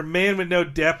 or Man with No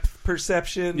Depth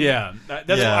Perception. Yeah.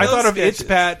 I thought of It's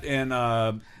Pat and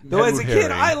though as a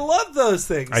kid, I love those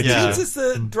things. Yeah. Toons is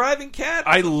the driving cat.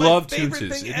 I love Toons.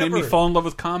 It made me fall in love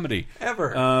with comedy.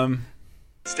 Ever.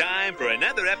 It's time for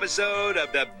another episode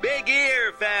of the Big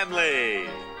Ear Family.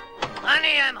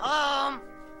 Honey, I'm home.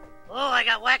 Oh, I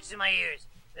got wax in my ears.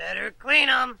 Better clean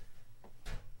them.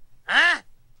 Huh?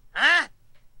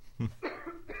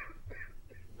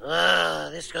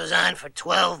 This goes on for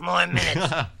 12 more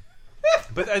minutes.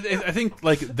 But I think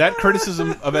like that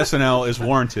criticism of SNL is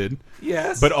warranted.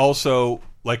 Yes. But also,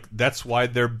 like, that's why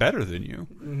they're better than you.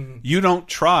 You don't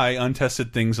try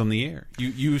untested things on the air.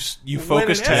 You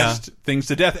focus test things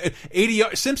to death.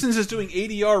 ADR Simpsons is doing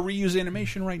ADR reuse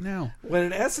animation right now.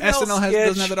 When an SNL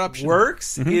doesn't have that option.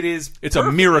 Works, it's perfect.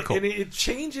 A miracle. And it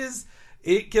changes.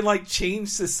 It can like change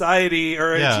society,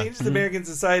 or it changes American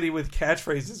society with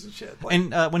catchphrases and shit. Like,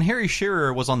 and when Harry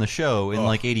Shearer was on the show in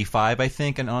like '85, I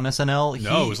think, and on SNL,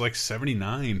 it was like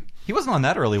 '79. He wasn't on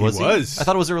that early, was he? He was. I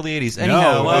thought it was early '80s.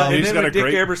 Anyhow, and then when Dick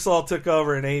Ebersol took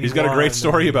over in '81. He's got a great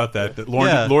story about that. That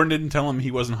Lorne didn't tell him he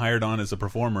wasn't hired on as a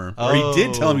performer, or he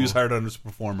did tell him he was hired on as a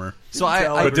performer. So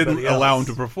but didn't allow him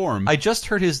to perform. I just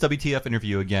heard his WTF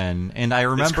interview again, and I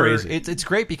remember it's crazy. It's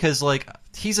great because like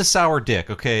he's a sour dick,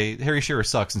 okay? Harry Shearer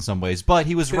sucks in some ways, but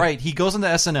he was right. He goes into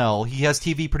SNL, he has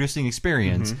TV producing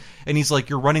experience, and he's like,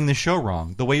 you're running the show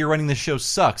wrong. The way you're running this show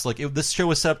sucks. Like, this show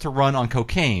was set up to run on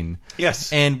cocaine.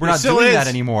 Yes. And we're not doing that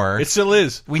anymore. It still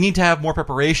is. We need to have more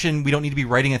preparation. We don't need to be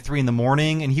writing at 3 in the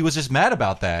morning, and he was just mad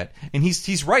about that. And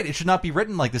he's right. It should not be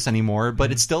written like this anymore,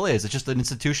 but it still is. It's just an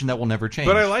institution that will never change.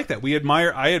 But I like that.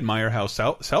 I admire how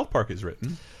South Park is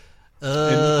written.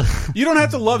 You don't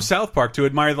have to love South Park to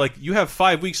admire, like, you have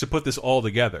 5 weeks to put this all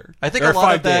together. I think a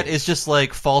lot of that is just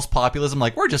like false populism,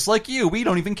 like, we're just like you, we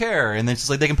don't even care, and it's just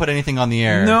like they can put anything on the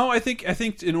air. No, I think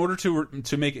in order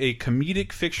to make a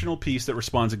comedic fictional piece that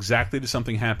responds exactly to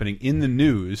something happening in the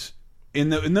news,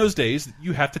 in those days,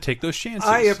 you have to take those chances.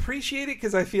 I appreciate it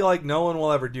because I feel like no one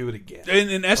will ever do it again.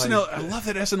 And SNL, I love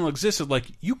that SNL existed. Like,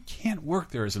 you can't work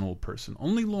there as an old person.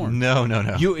 Only Lorne.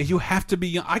 No. You have to be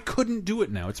young. I couldn't do it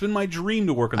now. It's been my dream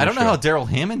to work on the show. I don't know how Daryl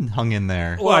Hammond hung in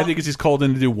there. Well, I think he's called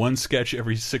in to do one sketch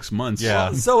every 6 months.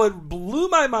 Yeah. Well, so it blew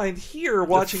my mind here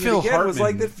watching it again. Was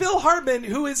like that Phil Hartman,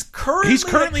 who is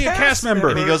currently a cast member.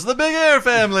 And he goes, the Big Air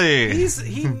Family.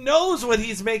 He knows what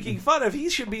he's making fun of. He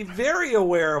should be very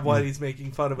aware of what he's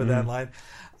making fun of with that line.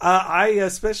 I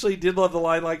especially did love the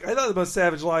line. Like, I thought the most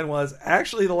savage line was,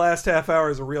 actually the last half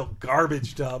hour is a real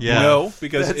garbage dump. Yeah. No,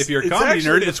 because if you're a comedy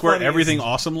nerd, it's where everything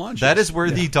awesome launches. That is where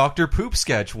the Dr. Poop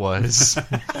sketch was.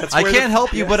 I can't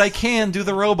help you, but I can do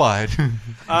the robot.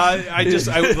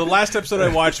 The last episode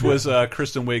I watched was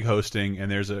Kristen Wiig hosting,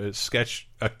 and there's a sketch,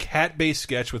 a cat-based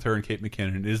sketch with her and Kate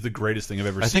McKinnon. It is the greatest thing I've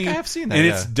ever seen. I think I have seen that, and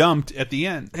it's dumped at the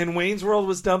end. And Wayne's World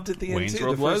was dumped at the end too.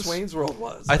 World the first Wayne's World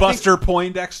was. Buster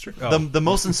Poindexter. The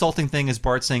most insulting thing is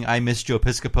Bart saying, I miss Joe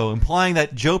Piscopo, implying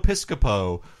that Joe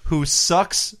Piscopo, who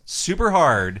sucks super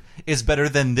hard, is better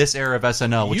than this era of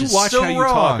SNL, which is so wrong. You watch how you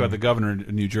talk about the governor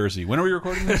of New Jersey. When are we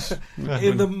recording this?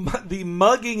 In the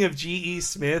mugging of G.E.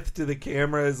 Smith to the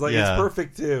camera is like, it's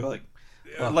perfect too.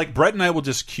 Like Brett and I will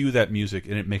just cue that music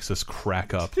and it makes us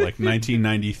crack up. Like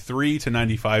 1993 to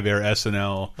 95 era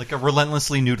SNL, like a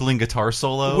relentlessly noodling guitar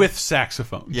solo with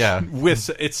saxophones. Yeah,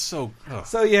 it's so.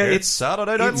 So yeah, it's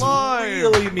Saturday Night Live.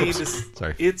 Really mean to,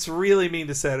 sorry, it's really mean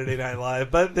to Saturday Night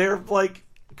Live, but they're like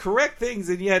correct things,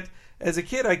 and yet as a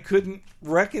kid I couldn't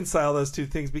reconcile those two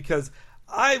things because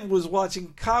I was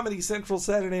watching Comedy Central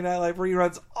Saturday Night Live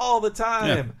reruns all the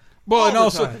time. Yeah. Well, and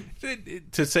also,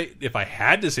 to say, if I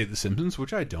had to say The Simpsons,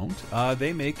 which I don't,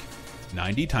 they make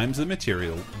 90 times the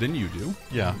material than you do.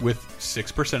 Yeah. With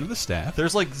 6% of the staff.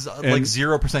 There's like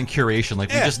 0% curation. Like,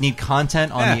 we just need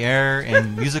content on the air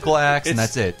and musical acts, and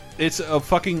that's it. It's a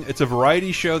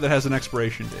variety show that has an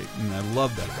expiration date, and I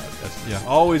love that about it. Yeah.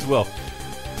 Always will.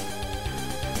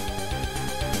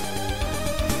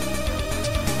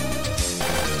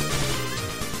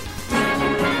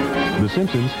 The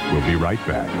Simpsons will be right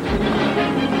back.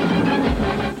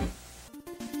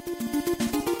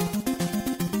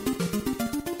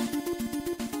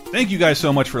 Thank you guys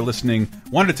so much for listening.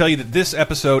 Wanted to tell you that this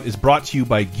episode is brought to you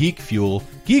by Geek Fuel.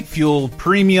 Geek Fuel,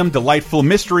 premium, delightful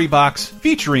mystery box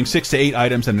featuring 6 to 8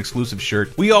 items and an exclusive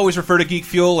shirt. We always refer to Geek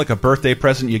Fuel like a birthday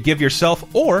present you give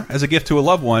yourself or as a gift to a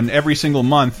loved one every single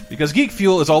month, because Geek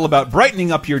Fuel is all about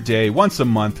brightening up your day once a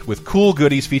month with cool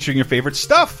goodies featuring your favorite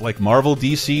stuff like Marvel,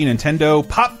 DC, Nintendo,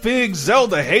 Pop Figs,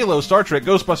 Zelda, Halo, Star Trek,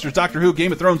 Ghostbusters, Doctor Who,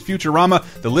 Game of Thrones, Futurama.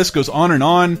 The list goes on,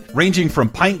 ranging from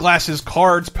pint glasses,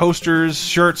 cards, posters,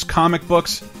 shirts, comic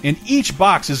books, and each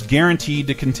box is guaranteed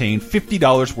to contain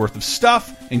 $50 worth of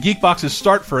stuff, and Geek Boxes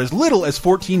start for as little as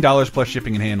 $14 plus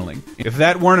shipping and handling. If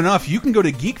that weren't enough, you can go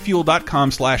to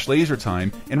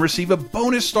geekfuel.com/lasertime and receive a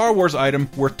bonus Star Wars item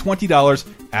worth $20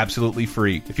 absolutely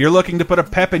free. If you're looking to put a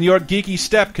pep in your geeky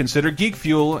step, consider Geek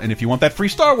Fuel, and if you want that free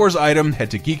Star Wars item,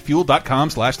 head to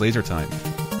geekfuel.com/lasertime.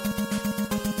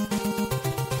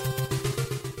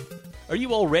 Are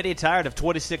you already tired of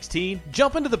 2016?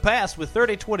 Jump into the past with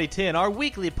 30-2010, our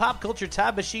weekly pop culture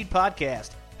time machine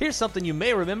podcast. Here's something you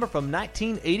may remember from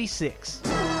 1986. The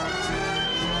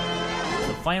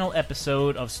final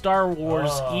episode of Star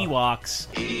Wars Ewoks.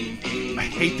 I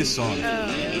hate this song.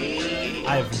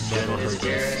 I've never heard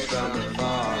this.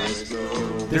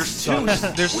 There's two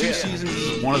seasons. This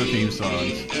is one of the theme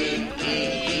songs.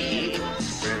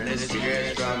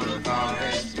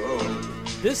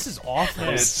 This is awful.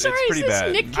 Sorry, it's pretty is this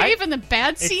bad. Nick Cave and the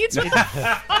Bad Seeds?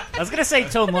 I was going to say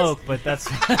Tone Loc, but that's...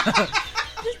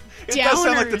 It does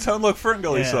sound like the Tone Loc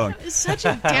Ferngully song. It's such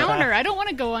a downer. I don't want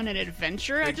to go on an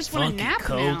adventure. I just want to nap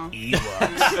now.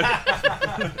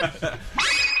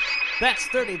 That's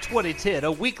 30-2010,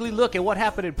 a weekly look at what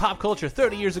happened in pop culture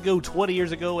 30 years ago, 20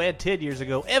 years ago, and 10 years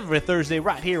ago, every Thursday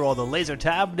right here on the Laser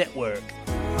Time Network.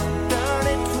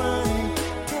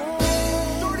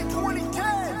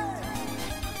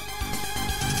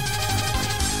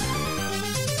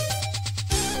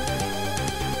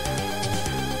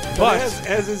 But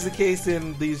as is the case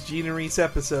in these Gene Reese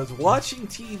episodes, watching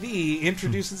TV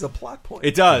introduces a plot point.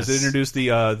 It does. It introduced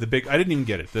the big. I didn't even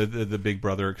get it. The Big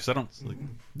Brother, because I don't like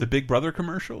the Big Brother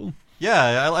commercial.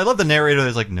 Yeah, I love the narrator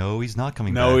that's like, no, he's not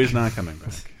coming back. No, he's not coming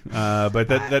back. But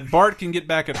that Bart can get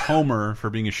back at Homer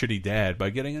for being a shitty dad by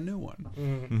getting a new one.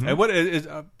 Mm-hmm. And what is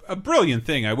a brilliant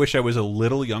thing. I wish I was a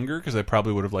little younger, because I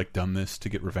probably would have done this to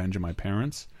get revenge on my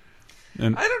parents.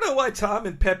 And I don't know why Tom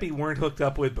and Peppy weren't hooked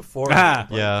up with before.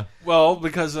 Yeah. Well,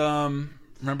 because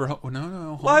remember,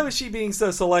 no. Why was she being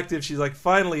so selective? She's like,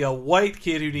 finally, a white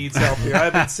kid who needs help here.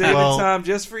 I've been saving Tom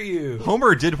just for you.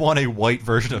 Homer did want a white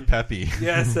version of Peppy.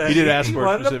 Yes, he did ask for it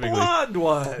wanted specifically. a blonde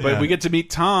one. But we get to meet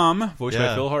Tom, voiced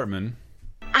by Phil Hartman.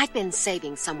 I've been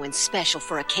saving someone special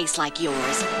for a case like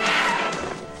yours.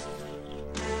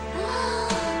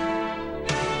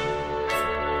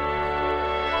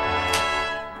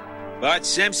 Bart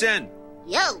Simpson.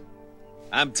 Yo.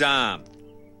 I'm Tom.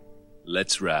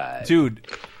 Let's ride. Dude,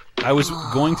 I was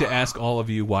going to ask all of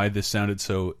you why this sounded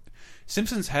so...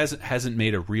 Simpsons hasn't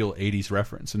made a real 80s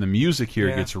reference, and the music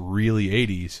here gets really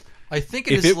 80s. I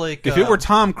think if it were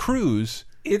Tom Cruise...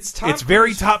 It's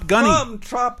very Top Gunny. From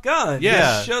Top Gun.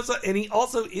 Yeah. Shows up, and he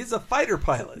also is a fighter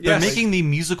pilot. They're making the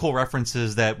musical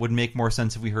references that would make more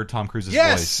sense if we heard Tom Cruise's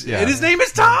voice. And his name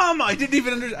is Tom! I didn't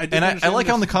even understand. I like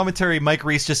how in the commentary Mike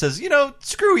Reese just says,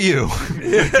 screw you.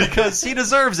 Because he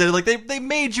deserves it. Like, they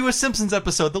made you a Simpsons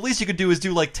episode. The least you could do is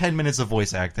do 10 minutes of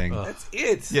voice acting. That's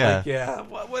it. Yeah.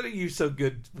 What are you so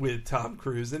good with Tom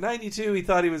Cruise? In '92, he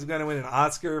thought he was going to win an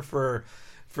Oscar for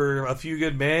A Few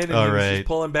Good Men, and he was just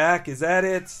pulling back. Is that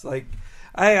it?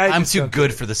 I'm too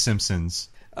good for The Simpsons.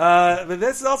 But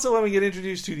this is also when we get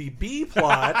introduced to the B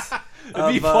plot. The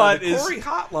B plot the is Corey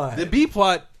hotline. The B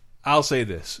plot. I'll say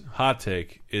this: hot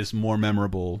take is more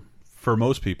memorable for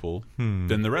most people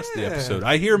than the rest of the episode.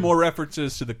 I hear more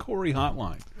references to the Corey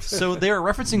hotline. So they are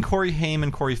referencing Corey Haim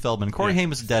and Corey Feldman. Corey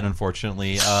Haim is dead,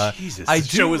 unfortunately. Jesus, the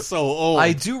show is so old.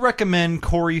 I do recommend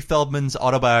Corey Feldman's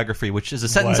autobiography, which is a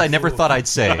sentence I never thought I'd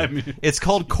say. It's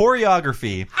called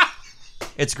Choreography.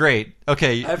 It's great.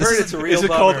 Okay, I've heard it's a real Is it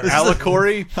called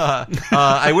Allegory?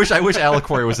 I wish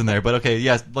Allegory was in there, but okay,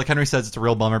 yes, like Henry says, it's a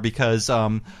real bummer because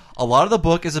a lot of the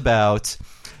book is about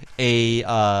a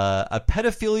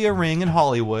pedophilia ring in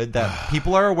Hollywood that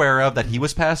people are aware of, that he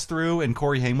was passed through and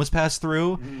Corey Haim was passed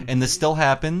through, and this still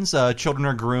happens. Children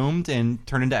are groomed and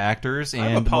turned into actors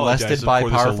and molested by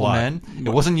powerful men. It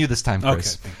wasn't you this time,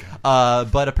 Chris. Okay, thank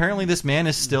God. But apparently this man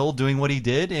is still doing what he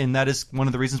did, and that is one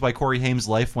of the reasons why Corey Haim's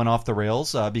life went off the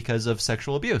rails, because of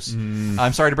sexual abuse.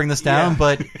 I'm sorry to bring this down,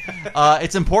 but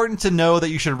it's important to know that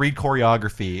you should read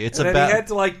Choreography. It's and about he had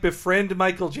to befriend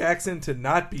Michael Jackson to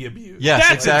not be abused. Yes,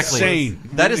 That's exactly. insane.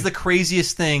 That is the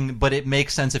craziest thing, but it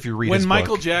makes sense if you read When his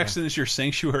Michael book. Jackson is your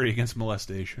sanctuary against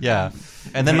molestation. Yeah.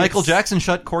 And then Michael Jackson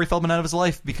shut Corey Feldman out of his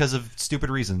life because of stupid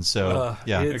reasons. So,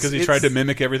 Because he tried to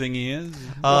mimic everything he is?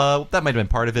 That might have been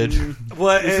part of it.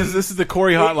 This is the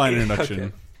Corey hotline introduction.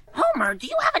 Okay. Homer, do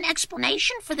you have an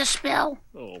explanation for the spill?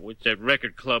 Oh, it's that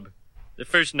record club. The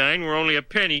first 9 were only a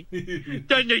penny.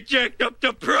 Then they jacked up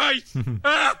the price. It's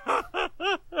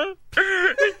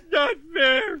not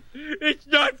fair. It's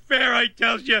not fair, I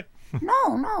tell you.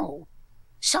 No.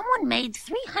 Someone made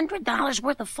 $300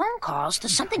 worth of phone calls to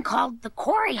something called the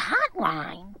Corey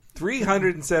hotline.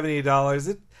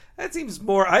 $378. That seems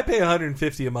more. I pay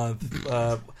 $150 a month.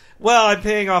 Well, I'm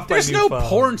paying off my There's new no phone.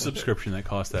 porn subscription that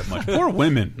costs that much. Poor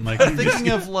women. I'm thinking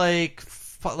of like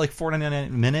 $4.99 a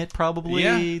minute,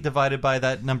 probably, divided by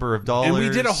that number of dollars. And we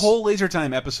did a whole Laser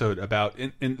Time episode about,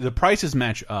 and the prices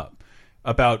match up,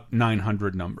 about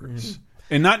 900 numbers.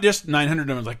 And not just 900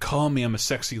 numbers, like, call me, I'm a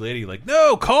sexy lady. Like,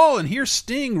 no, call, and here's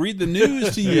Sting, read the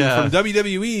news to you from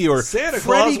WWE, or Santa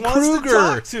Freddy Claus wants Krueger. to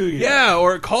talk to you. Yeah,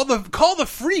 or call the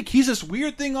freak. He's this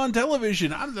weird thing on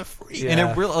television. I'm the freak. And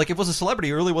it really, it was a celebrity.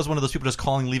 It really was one of those people just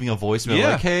calling, leaving a voicemail,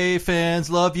 like, "Hey fans,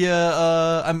 love you.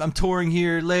 I'm touring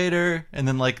here later," and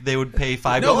then they would pay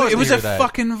 $5. No, it was a that.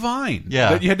 fucking Vine.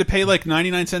 Yeah, that you had to pay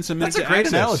 99 cents a minute. That's a great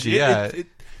analogy.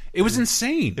 It was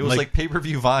insane. It was like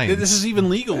pay-per-view Vines. This is even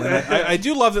legal. And I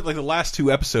do love that the last 2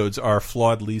 episodes are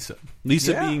flawed Lisa.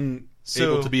 Lisa being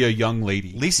able to be a young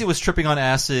lady. Lisa was tripping on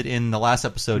acid in the last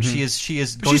episode. She is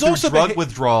going She's through also drug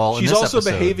withdrawal in She's this also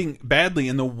episode. behaving badly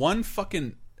in the one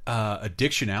fucking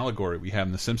addiction allegory we have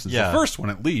in The Simpsons. The first one,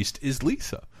 at least, is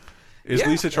Lisa.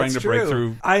 Lisa trying to break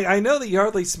through? I know that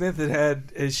Yardley Smith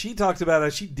as she talked about how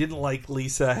she didn't like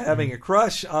Lisa having a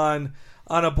crush on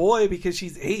a boy because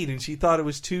she's 8 and she thought it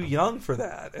was too young for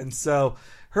that. And so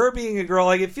her being a girl,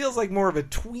 like it feels like more of a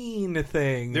tween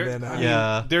thing.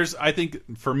 There's, I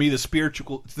think, for me, the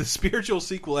spiritual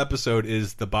sequel episode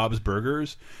is the Bob's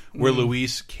Burgers, where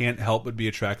Louise can't help but be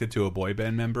attracted to a boy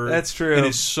band member. That's true. And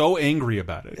is so angry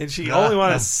about it, and she only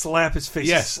wants to slap his face.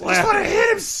 Yes, I just want to hit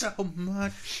him so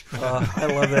much. I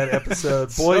love that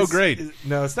episode. Boys, so great.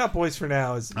 No, it's not Boys for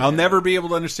Now. I'll never be able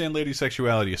to understand lady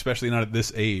sexuality, especially not at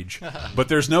this age. But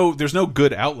there's no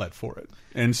good outlet for it,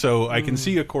 and so I can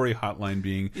see a Corey hotline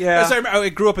being. Yeah, I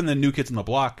grew up in the New Kids on the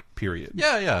Block period.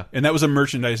 Yeah, and that was a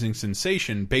merchandising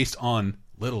sensation based on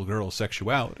little girl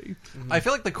sexuality. I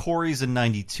feel like the Coreys in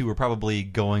 '92 were probably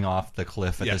going off the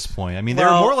cliff at this point. I mean, they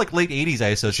were more like late '80s. I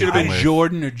associate. Should have been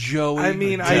Jordan or Joey. I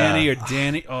mean, or Danny or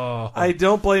Danny. Oh, I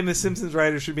don't blame the Simpsons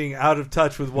writers for being out of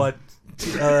touch with what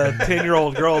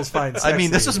 10-year-old girls find sexy. I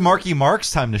mean, this was Marky Mark's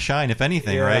time to shine, if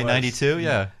anything, Yeah, right? it was. '92,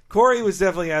 yeah. Corey was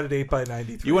definitely out of date by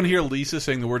 '93. You want to hear Lisa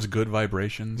saying the words "good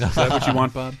vibrations"? Is that what you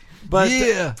want, Bob? But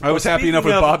I was happy enough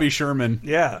with Bobby Sherman.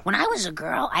 Yeah. When I was a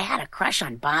girl, I had a crush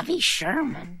on Bobby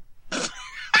Sherman.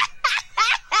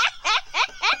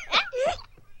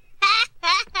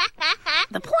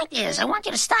 The point is, I want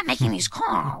you to stop making these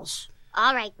calls.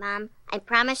 All right, Mom. I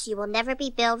promise you will never be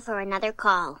billed for another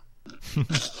call.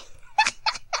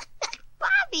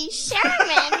 Bobby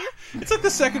Sherman! It's like the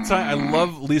second time. I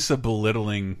love Lisa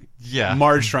belittling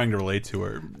Marge trying to relate to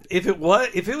her. If it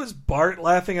was Bart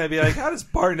laughing, I'd be like, how does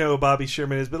Bart know who Bobby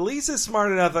Sherman is? But Lisa's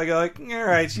smart enough, I go like, all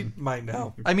right, she might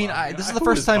know. I mean, this is the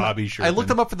first time I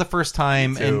looked him up for the first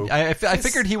time, and I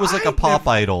figured he was like a pop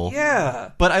idol.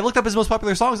 Yeah. But I looked up his most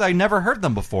popular songs. I never heard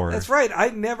them before. That's right. I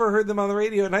never heard them on the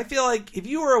radio, and I feel like if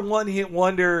you were a one-hit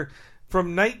wonder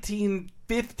from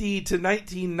 1950 to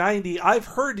 1990, I've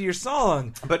heard your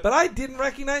song, but I didn't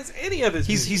recognize any of his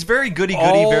music. He's very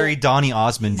goody-goody, very Donny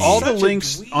Osmond. All the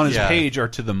links on his page are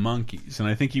to the Monkees, and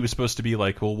I think he was supposed to be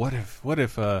like, well, what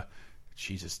if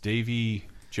Jesus, Davy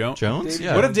Jones?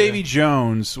 Yeah. What if Davy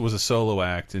Jones was a solo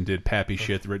act and did pappy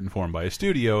shit written for him by a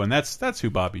studio, and that's who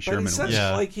Bobby Sherman But he's was.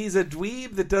 such, like he's a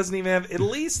dweeb that doesn't even have at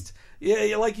least.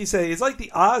 Yeah, like you say, it's like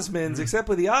the Osmonds, except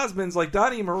with the Osmonds, like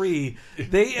Donnie and Marie,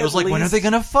 they It was like, when are they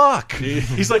gonna fuck?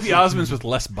 He's like the Osmonds with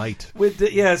less bite. With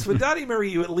Donnie and Marie,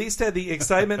 you at least had the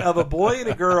excitement of a boy and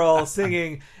a girl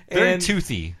singing, Very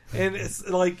toothy, and it's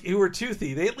like who were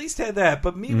toothy. They at least had that,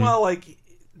 but meanwhile, like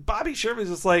Bobby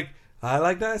Sherman's just like, I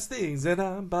like nice things, and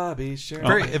I'm Bobby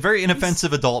Sherman. A very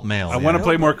inoffensive adult male. I want to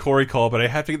play more Corey Call, but I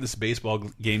have to get this baseball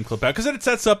game clip out because it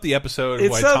sets up the episode of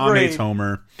It's why so Tom great. hates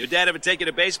Homer. Your dad ever take you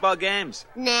to baseball games?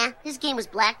 Nah, his game was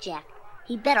blackjack.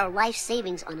 He bet our life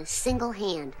savings on a single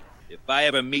hand. If I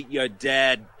ever meet your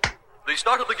dad... The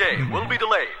start of the game will be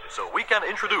delayed, so we can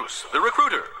introduce the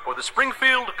recruiter for the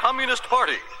Springfield Communist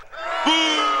Party.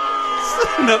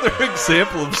 Another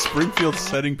example of Springfield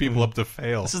setting people up to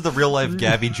fail. This is the real life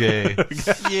Gabby J.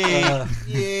 Yay!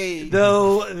 Yay!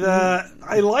 Though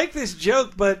I like this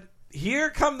joke, but "Here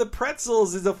Come the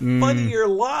Pretzels" is a funnier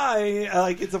lie.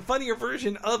 Like it's a funnier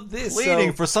version of this.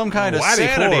 Pleading for some kind of Waddy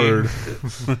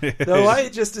sanity. Though I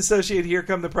just associate "Here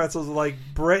Come the Pretzels" with like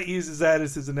Brett uses that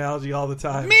as his analogy all the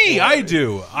time. Me, I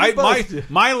do. do.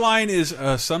 My line is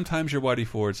sometimes you're Whitey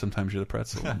Ford, sometimes you're the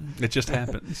pretzel. It just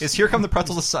happens. Is "Here Come the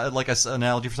Pretzels" like an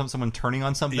analogy for someone turning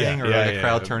on something, or like a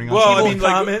crowd turning on well, something? I mean,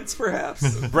 like, Comments,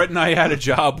 perhaps. Brett and I had a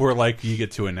job where like you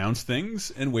get to announce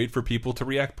things and wait for people to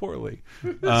react poorly.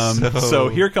 So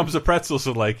here comes the pretzel.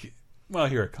 So like, well,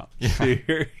 here it comes. Yeah.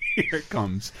 Here it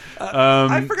comes.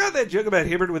 I forgot that joke about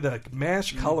Hibbert with a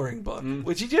MASH coloring book,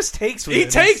 which he just takes with He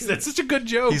it. takes. That's such a good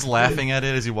joke. He's laughing at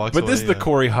it as he walks But away. this is the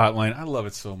Corey hotline. I love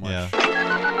it so much. Yeah.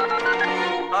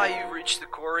 Hi, you've reached the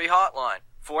Corey hotline.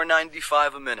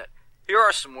 $4.95 a minute. Here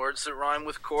are some words that rhyme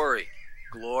with Corey: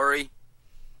 glory,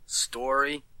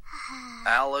 story,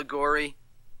 allegory,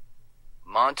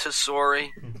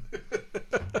 Montessori.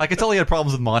 I could tell he had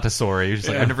problems with Montessori. He was just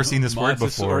like, I've never seen this word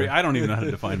Montessori. before. I don't even know how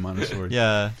to define Montessori.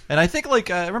 Yeah, and I think like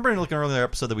I remember in like an earlier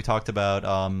episode that we talked about.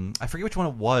 I forget which one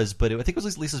it was, but I think it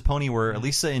was Lisa's Pony, where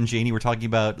Lisa and Janie were talking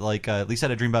about like Lisa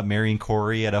had a dream about marrying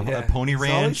Corey at a pony He's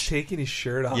always ranch. taking his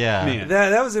shirt off. Yeah. Man.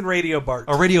 That was in Radio Bart.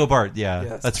 Oh, Radio Bart. Yeah,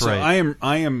 Yes. that's So right.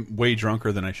 I am way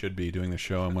drunker than I should be doing this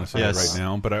show. I want to say Yes. that right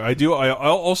now, but I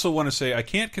also want to say I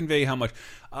can't convey how much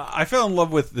I fell in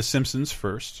love with The Simpsons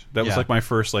first. That was like my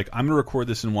first I'm going to record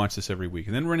this and watch this every week.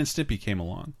 And then Ren and Stimpy came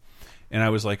along, and I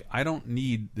was like, I don't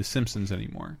need The Simpsons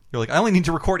anymore. You're like, I only need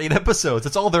to record 8 episodes.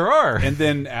 That's all there are. And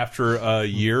then after a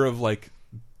year of I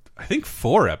think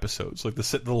 4 episodes, like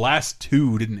the last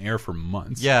 2 didn't air for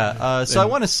months. Yeah. So I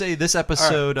want to say this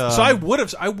episode. So I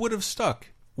would have stuck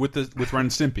with Ren and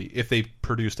Stimpy if they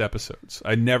produced episodes.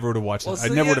 I never would have watched it. I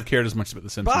never would have cared as much about the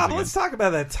Simpsons. Bob, again. let's talk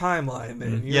about that timeline.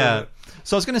 Then. Yeah.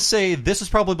 So I was going to say this was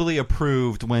probably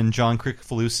approved when John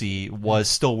Kricfalusi was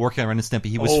still working on Ren and Stimpy.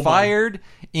 He was fired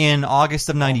in August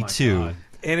of '92.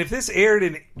 And if this aired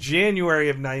in January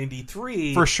of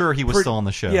 '93, for sure he was still on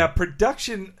the show. Yeah,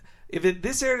 production.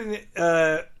 This aired in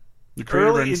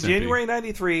early in January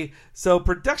 '93, so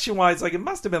production-wise, like it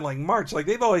must have been like March. Like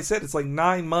they've always said, it's like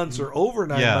 9 months or over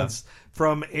 9 months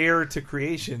from air to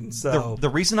creation. So the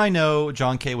reason I know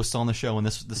John Kay was still on the show when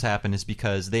this happened is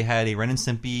because they had a Ren and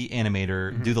Stimpy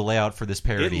animator do the layout for this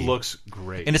parody. It looks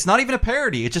great, and it's not even a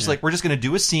parody. It's just like we're just going to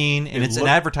do a scene, and it's an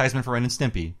advertisement for Ren and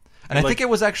Stimpy. And I think it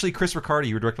was actually Chris Riccardi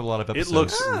who directed a lot of episodes. It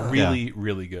looks really,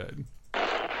 really good.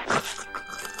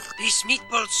 This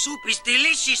meatball soup is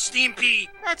delicious, Stimpy.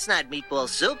 That's not meatball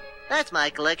soup. That's my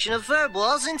collection of fur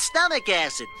balls and stomach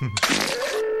acid.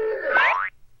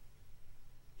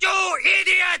 You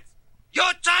idiot!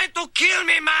 You're trying to kill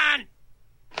me, man!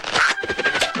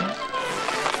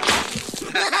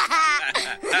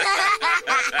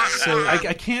 So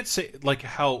I can't say like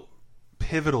how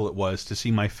pivotal it was to see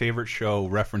my favorite show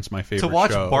reference my favorite show. To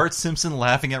watch Bart Simpson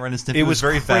laughing at Ren and Stimpy it was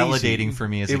very crazy. validating for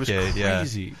me as a kid. It was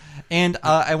crazy. And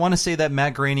I want to say that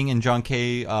Matt Groening and John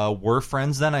Kay were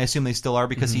friends then. I assume they still are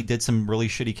because he did some really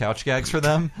shitty couch gags for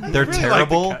them. They're really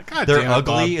terrible. Like They're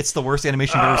ugly. It's the worst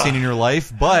animation you've ever seen in your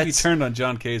life. But he turned on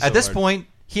John Kay so at this hard. point,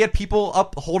 he had people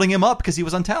up holding him up because he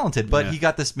was untalented. But he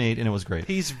got this made, and it was great.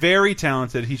 He's very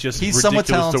talented. He's somewhat ridiculous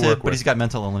to talented, work but with. he's got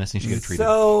mental illness, and he should get treated.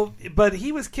 So, but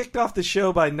he was kicked off the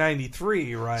show by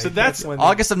 '93, right? So that's when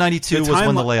August of '92 was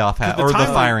when the layoff happened, or the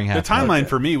firing happened. The timeline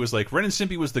for me was like Ren and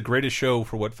Stimpy was the greatest show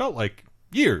for what felt like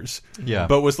years. Yeah,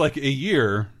 but was like a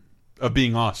year of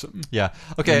being awesome. Yeah.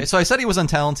 Okay. So I said he was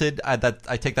untalented.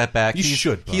 I take that back.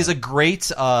 He's a great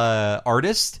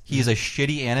artist. He's a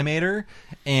shitty animator,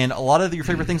 and a lot of your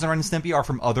favorite things on Ren and Stimpy are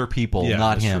from other people,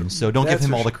 not him. True. So don't give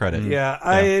him all the credit. Yeah.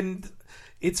 And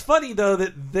it's funny though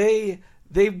that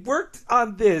they worked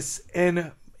on this,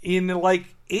 and in like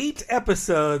 8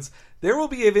 episodes. There will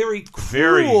be a very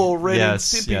cruel Ren and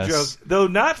Stimpy joke, though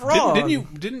not wrong.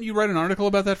 Didn't you write an article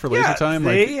about that for Laser Time?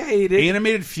 They hated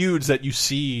animated feuds that you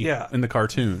see in the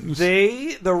cartoons.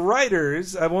 The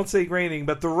writers, I won't say Groening,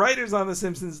 but the writers on The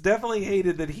Simpsons definitely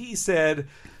hated that he said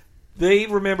they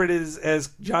remembered it as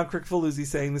John Kricfalusi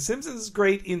saying The Simpsons is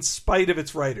great in spite of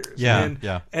its writers. And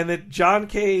that John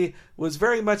Kay was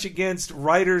very much against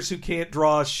writers who can't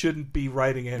draw shouldn't be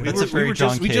writing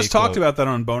animation. We just talked about that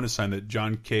on Bonus Time, that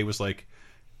John Kay was like,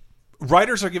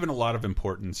 writers are given a lot of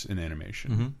importance in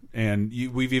animation. And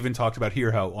we've even talked about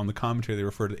here how on the commentary they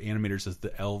refer to animators as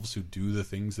the elves who do the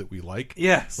things that we like.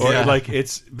 Yes. Or like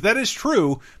that is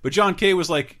true, but John Kay was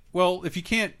like, well, if you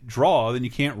can't draw, then you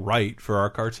can't write for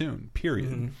our cartoon,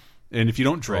 period. And if you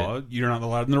don't draw, you're not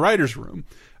allowed in the writer's room.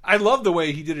 I love the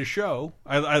way he did his show.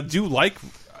 I do like,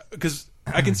 because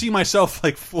I can see myself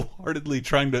like full-heartedly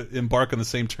trying to embark on the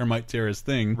same termite terrorist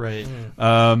thing. Right.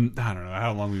 I don't know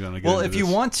how long we're going to get. Well, into if you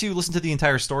want to listen to the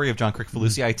entire story of John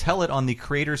Kricfalusi, I tell it on the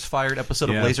Creators Fired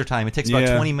episode of Laser Time. It takes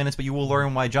about 20 minutes, but you will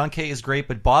learn why John Kay is great.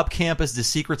 But Bob Camp is the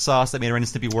secret sauce that made Ren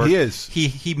and Stimpy work. He is.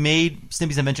 He made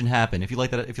Stimpy's Invention happen. If you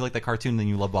like that cartoon, then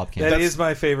you love Bob Camp. That is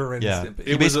my favorite Ren and Stimpy.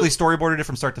 He basically storyboarded it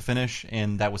from start to finish,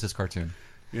 and that was his cartoon.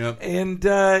 Yeah. And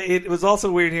it was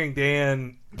also weird hearing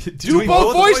Dan do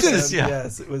both voices.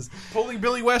 Yes, it was pulling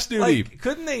Billy West duty. Like,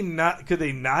 could they not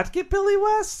get Billy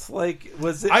West? Like,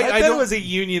 was it? I thought it was a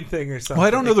union thing or something. Well,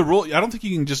 I don't know the rule. I don't think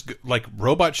you can just like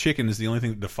Robot Chicken is the only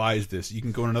thing that defies this. You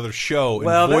can go on another show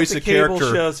and voice that's a character.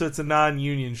 Cable show, so it's a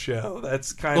non-union show.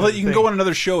 That's kind of you can go on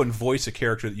another show and voice a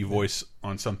character that you voice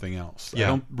on something else. I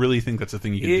don't really think that's a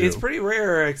thing you can do. It's pretty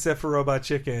rare, except for Robot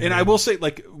Chicken. And I will say,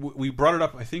 like, we brought it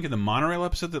up, I think, in the Monorail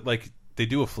episode that like they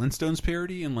do a Flintstones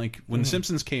parody, and like when The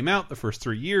Simpsons came out the first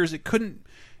 3 years, it couldn't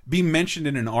be mentioned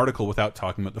in an article without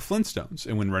talking about the Flintstones.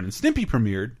 And when Ren and Stimpy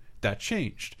premiered, that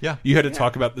changed. Yeah, you had to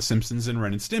talk about The Simpsons and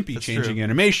Ren and Stimpy changing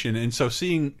animation, and so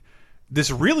seeing this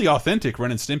really authentic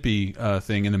Ren and Stimpy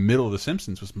thing in the middle of The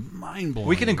Simpsons was mind-blowing.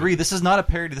 We can agree. This is not a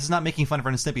parody. This is not making fun of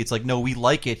Ren and Stimpy. It's like, no, we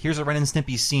like it. Here's a Ren and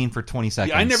Stimpy scene for 20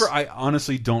 seconds. Yeah, I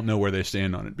honestly don't know where they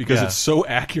stand on it, because it's so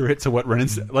accurate to what Ren and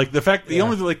Stimpy, like the fact, the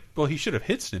only like, well, he should have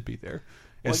hit Stimpy there.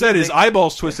 Instead, his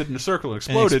eyeballs twisted in a circle and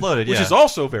exploded, which is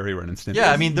also very Ren and Stimpy.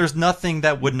 Yeah, I mean, there's nothing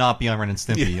that would not be on Ren and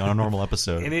Stimpy on a normal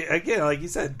episode. And again, like you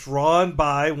said, drawn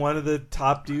by one of the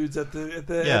top dudes at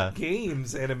the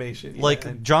games animation.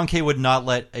 Like, John Kay would not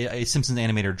let a Simpsons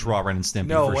animator draw Ren and Stimpy,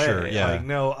 no for way. sure. Yeah. Like,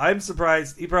 no, I'm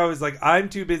surprised. He probably was like, I'm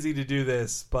too busy to do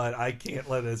this, but I can't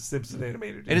let a Simpsons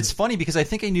animator do And it's funny because I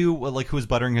think I knew like who was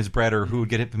buttering his bread or who would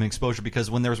get him exposure,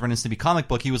 because when there was Ren and Stimpy comic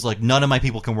book, he was like, none of my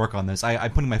people can work on this.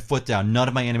 I'm putting my foot down. None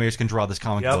of my animators can draw this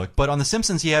comic book. But on The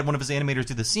Simpsons, he had one of his animators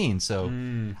do the scene, so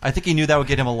I think he knew that would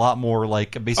get him a lot more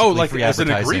like basically free as advertising.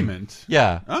 an agreement.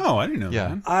 Yeah. Oh, I didn't know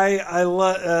that. I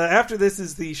love after this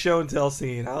is the show and tell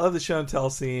scene. I love the show and tell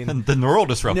scene. The neural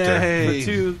disruptor.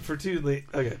 For two.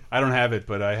 Okay. I don't have it,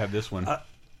 but I have this one.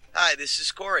 Hi, this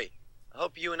is Corey. I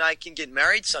hope you and I can get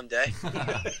married someday.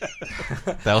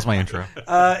 That was my intro.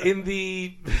 In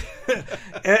the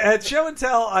at show and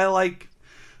tell,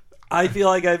 I feel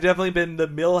like I've definitely been the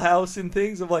Millhouse in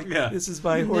things of like, this is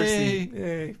my horsey.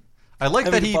 Yay. I like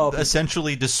that he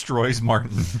essentially destroys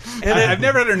Martin. And I've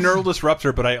never had a neural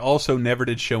disruptor, but I also never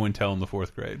did show and tell in the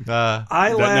 4th grade. That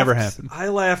never happened. I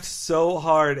laughed so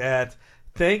hard at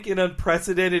thank an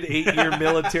unprecedented 8-year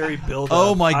military buildup.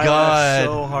 Oh my God! God! I laughed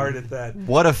so hard at that.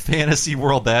 What a fantasy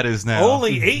world that is now.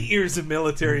 Only 8 years of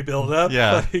military buildup.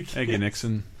 Yeah. Like, Thank you,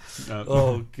 Nixon.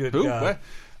 Good God.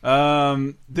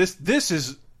 What? This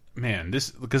is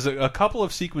because a couple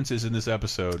of sequences in this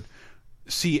episode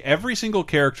see every single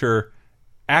character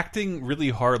acting really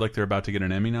hard like they're about to get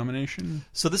an Emmy nomination.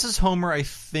 So this is Homer, I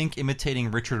think,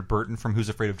 imitating Richard Burton from Who's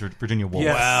Afraid of Virginia Woolf.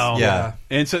 Yes. Wow. Yeah.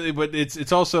 And so, but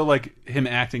it's also like him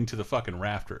acting to the fucking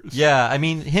rafters. Yeah, I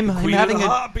mean him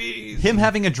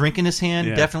having a drink in his hand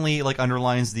Yeah. definitely like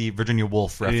underlines the Virginia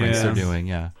Woolf reference they're doing.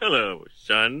 Yeah. Hello,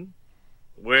 son.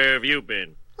 Where have you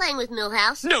been? Playing with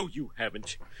Millhouse. No, you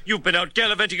haven't. You've been out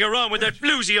gallivanting around with that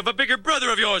floozy of a bigger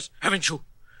brother of yours, haven't you?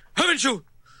 Haven't you?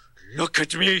 Look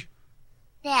at me.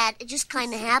 Dad, it just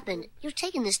kind of happened. You're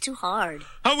taking this too hard.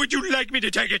 How would you like me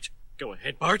to take it? Go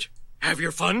ahead, Bart. Have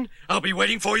your fun. I'll be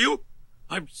waiting for you.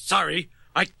 I'm sorry.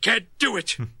 I can't do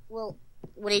it. Well,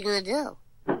 what are you going to do?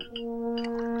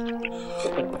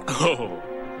 Oh,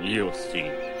 you'll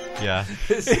see. Yeah.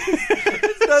 This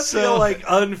does feel like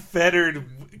unfettered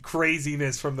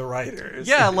craziness from the writers.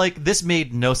 Yeah, like this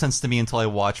made no sense to me until I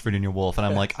watched Virginia Woolf, and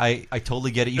I'm like, I totally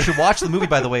get it. You should watch the movie,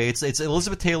 by the way. It's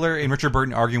Elizabeth Taylor and Richard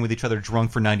Burton arguing with each other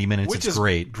drunk for 90 minutes. Which it's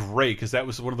great. Great, because that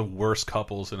was one of the worst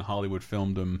couples in Hollywood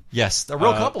filmdom. Yes, a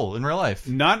real couple in real life.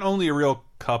 Not only a real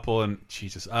couple, and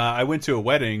Jesus, I went to a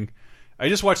wedding. I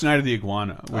just watched Night of the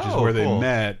Iguana, which is where they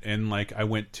met, and like I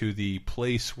went to the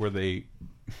place where they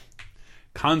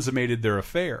consummated their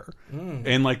affair,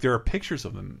 and like there are pictures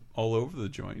of them all over the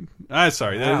joint.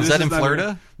 Sorry, wow. Is that in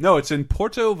Florida? No, it's in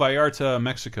Puerto Vallarta,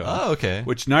 Mexico. Oh, okay.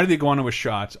 Which Night of the Iguana was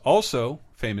shot. Also,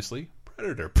 famously,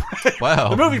 Predator. Wow,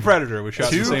 the movie Predator was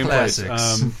shot in the same classics.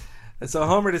 place. And so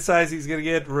Homer decides he's going to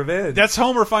get revenge. That's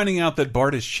Homer finding out that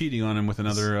Bart is cheating on him with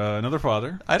another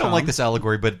father. I don't like this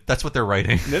allegory, but that's what they're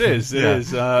writing. It is. It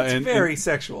is. It's very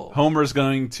sexual. Homer's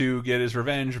going to get his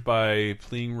revenge by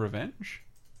pleading revenge.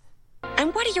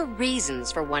 And what are your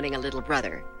reasons for wanting a little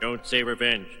brother? Don't say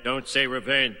revenge. Don't say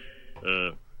revenge.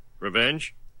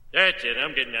 Revenge? That's it.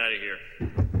 I'm getting out of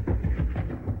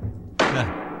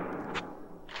here.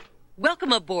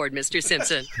 Welcome aboard, Mr.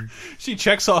 Simpson. She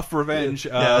checks off revenge.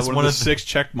 That's one of the 6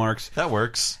 check marks. That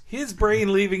works. His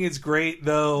brain leaving is great,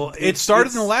 though. It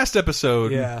started in the last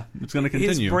episode. Yeah. It's going to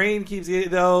continue. His brain keeps getting,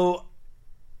 though.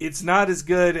 It's not as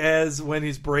good as when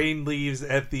his brain leaves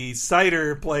at the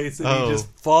cider place and he just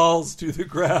falls to the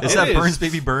ground. Is that Burns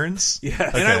Baby Burns? Yeah.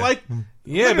 Okay. And I like...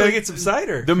 Yeah, better get some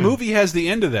cider. The movie has the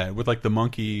end of that with like the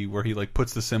monkey where he like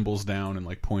puts the cymbals down and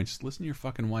like points. Listen to your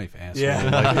fucking wife, asshole.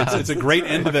 Yeah, like, it's a great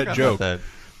end to that joke.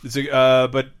 It's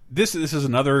but this is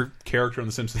another character on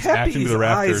The Simpsons acting to the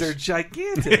rafters. Eyes are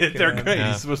gigantic. They're great.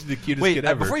 Yeah. He's supposed to be the cutest kid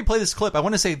ever. Before you play this clip, I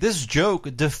want to say this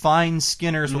joke defines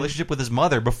Skinner's relationship with his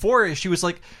mother. Before, she was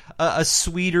like a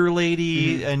sweeter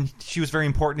lady, and she was very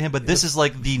important to him. But this is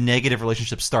like the negative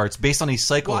relationship starts based on a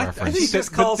Psycho reference. I think he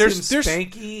just calls him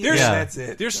Spanky, and that's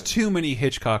it. There's too many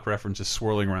Hitchcock references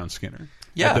swirling around Skinner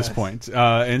at this point.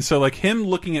 And so like him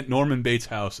looking at Norman Bates'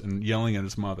 house and yelling at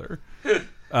his mother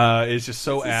is just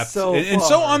so apt and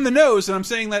so on the nose. And I'm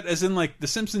saying that as in like The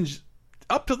Simpsons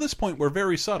up to this point were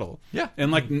very subtle. Yeah.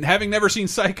 And like having never seen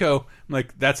Psycho, I'm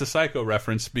like, that's a Psycho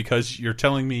reference because you're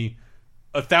telling me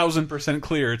 1,000%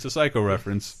 clear it's a Psycho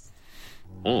reference.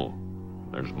 Oh,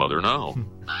 there's Mother now.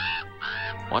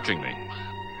 Watching me.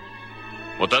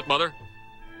 What, that, Mother?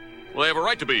 Well, they have a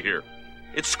right to be here.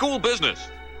 It's school business.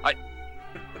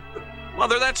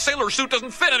 Mother, that sailor suit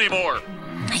doesn't fit anymore.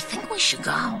 I think we should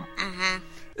go. Uh-huh.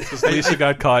 Because Lisa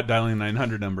got caught dialing the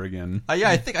 900 number again. Yeah,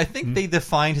 I think they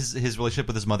defined his relationship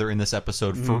with his mother in this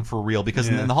episode for real. Because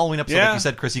in the Halloween episode, like you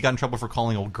said, Chris, he got in trouble for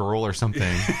calling a girl or something.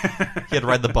 He had to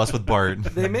ride the bus with Bart.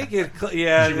 They make it, She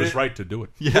was right to do it.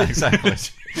 Yeah, exactly.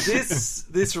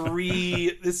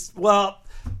 Well,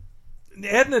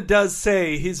 Edna does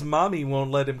say his mommy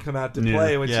won't let him come out to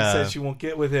play when she says she won't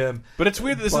get with him. But it's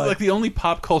weird that this is like the only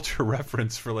pop culture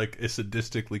reference for like a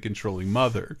sadistically controlling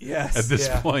mother. Yes, at this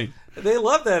point. They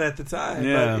loved that at the time.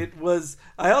 Yeah. But it was.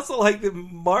 I also like that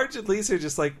Marge and Lisa are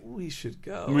just like, we should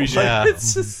go. We should.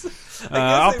 It's just.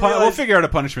 We'll figure out a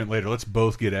punishment later. Let's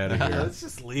both get out of here. Let's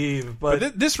just leave.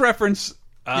 But this reference,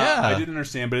 I didn't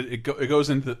understand. But it goes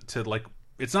into like,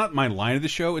 it's not my line of the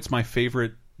show. It's my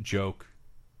favorite joke.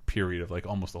 Period of like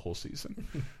almost the whole season.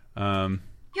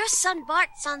 Your son Bart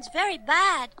sounds very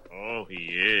bad. Oh, he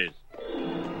is.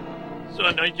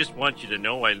 Son, I just want you to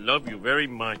know I love you very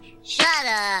much. Shut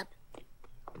up.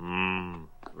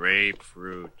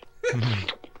 Grapefruit.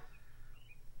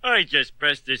 I just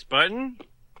press this button,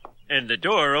 and the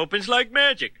door opens like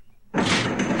magic.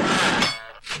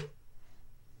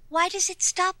 Why does it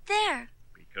stop there?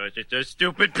 Because it's a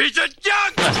stupid piece of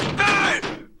junk!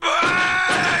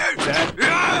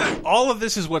 All of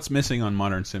this is what's missing on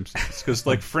Modern Simpsons, because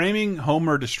like framing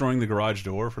Homer destroying the garage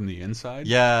door from the inside,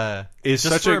 is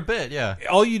just such for a bit. Yeah,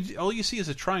 all you see is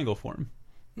a triangle form.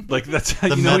 Like that's how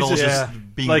the you know metal he's just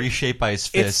being like, reshaped by his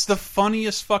fist. It's the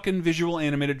funniest fucking visual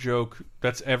animated joke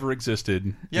that's ever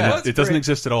existed. Yeah, it doesn't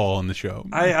exist at all in the show.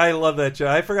 I love that joke.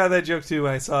 I forgot that joke too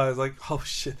when I saw it. I was like, oh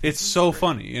shit, it's so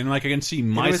funny, and like I can see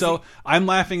myself. I'm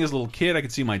laughing as a little kid. I can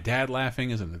see my dad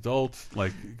laughing as an adult.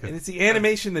 Like, and it's the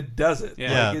animation that does it.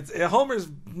 Yeah, like Homer's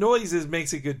noises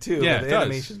makes it good too. Yeah, but the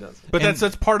animation does it. But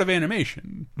that's part of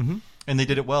animation. And they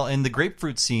did it well. And the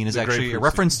grapefruit scene is actually a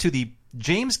reference to the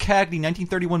James Cagney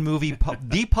 1931 movie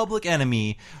The Public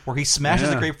Enemy, where he smashes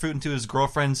a grapefruit into his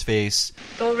girlfriend's face.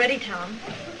 Go ready, Tom.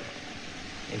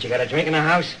 Ain't you got a drink in the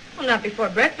house? Well, not before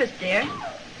breakfast, dear.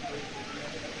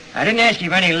 I didn't ask you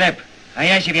for any lip. I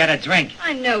asked you if you had a drink.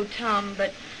 I know, Tom,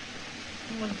 but...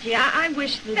 Well, gee, I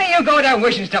wish that... Hey, you go down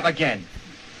wishing stuff again.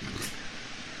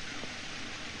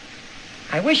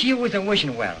 I wish you was a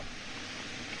wishing well,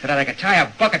 so that I could tie a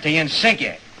bucket to you and sink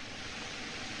you.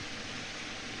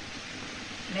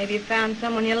 Maybe you found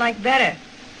someone you like better.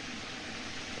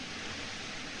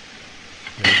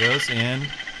 There he goes, and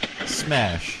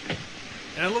smash.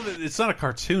 And I love that it's not a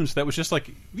cartoon, so that was just like,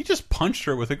 you just punched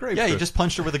her with a grapefruit. Yeah, you just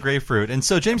punched her with a grapefruit. And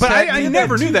so James But Cagney... I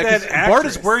never knew that, because Bart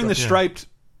is wearing the striped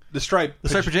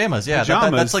pajamas, yeah.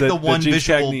 That's like the one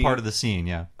visual part of the scene,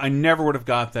 yeah. I never would have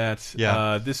got that.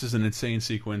 Yeah. This is an insane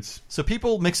sequence. So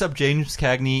people mix up James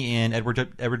Cagney and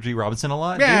Edward G. Robinson a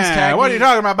lot. Yeah, James Cagney, what are you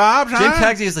talking about, Bob? Huh? James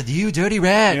Cagney is like, you dirty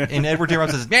rat. And Edward G.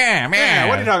 Robinson says, yeah,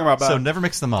 what are you talking about, Bob? So never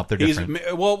mix them up. They're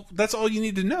different. Well, that's all you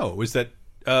need to know, is that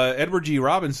Edward G.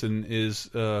 Robinson is,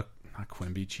 not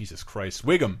Quimby, Jesus Christ,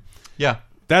 Wiggum. Yeah.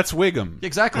 That's Wiggum.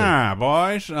 Exactly.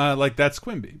 Boys. Like, that's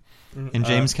Quimby. And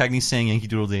James Cagney saying Yankee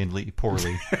Doodle Dandy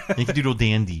poorly. Yankee Doodle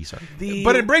Dandy, sorry.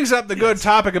 But it brings up the good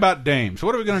topic about dames.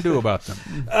 What are we going to do about them?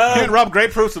 Can't rub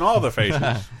grapefruits in all their faces.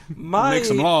 Make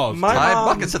some laws. Tie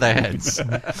buckets to their heads.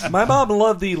 My mom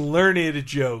loved the learned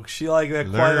joke. She liked that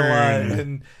quite a lot.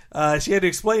 And she had to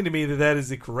explain to me that is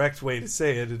the correct way to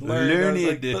say it.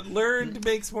 Learned. But learned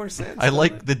makes more sense. I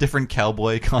like the different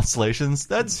cowboy constellations.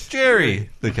 That's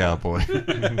Jerry, the cowboy.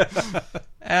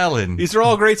 Alan. These are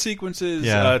all great sequences.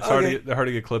 Yeah. It's hard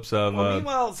to get clips of. Well,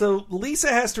 meanwhile, so Lisa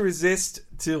has to resist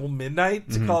till midnight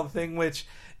to call the thing, which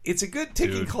it's a good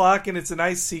ticking clock and it's a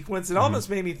nice sequence. It almost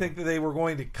made me think that they were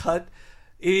going to cut.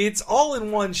 It's all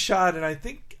in one shot, and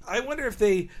I wonder if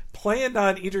they planned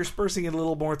on interspersing it a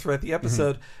little more throughout the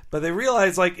episode, but they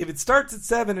realized, like, if it starts at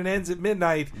 7 and ends at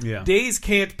midnight, days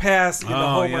can't pass in the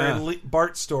Homer and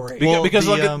Bart story. Because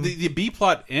the B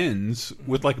plot ends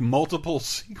with like multiple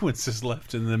sequences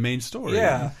left in the main story.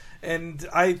 Yeah, and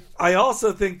I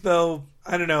also think, though,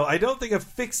 I don't know, I don't think a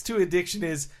fix to addiction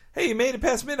is, hey, you made it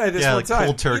past midnight this one time.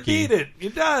 Cold turkey. You beat it.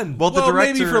 You're done. Well, the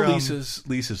director, maybe for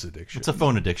Lisa's addiction. It's a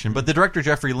phone addiction. But the director,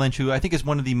 Jeffrey Lynch, who I think is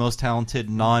one of the most talented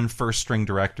non-first string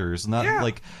directors,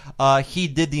 he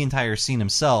did the entire scene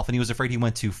himself, and he was afraid he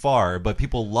went too far, but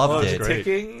people loved it.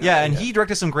 Ticking? Yeah, and he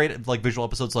directed some great visual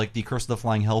episodes like The Curse of the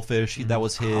Flying Hellfish. That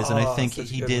was his, and I think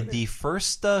he did the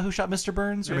first Who Shot Mr.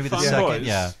 Burns, or maybe the second.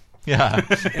 Boys. Yeah.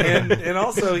 and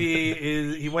also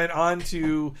he went on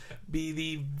to be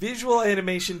the visual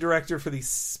animation director for the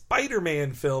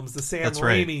Spider-Man films, the Sam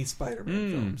Raimi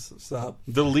Spider-Man films. So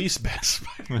the least best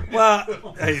Spider-Man.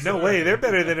 Well, hey, no way, they're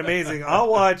better than amazing. I'll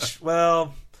watch.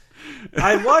 Well,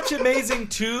 I'd watch Amazing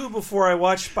 2 before I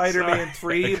watch Spider-Man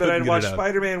 3, but I'd watch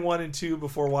Spider-Man 1 and 2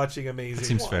 before watching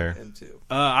Amazing 1 fair. and 2.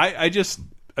 I just,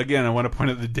 again, I want to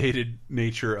point out the dated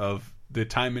nature of the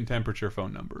time and temperature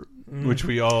phone number, which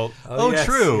we all... yes,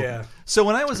 true. Yeah. So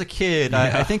when I was a kid,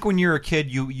 I think when you're a kid,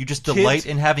 you just delight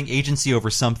in having agency over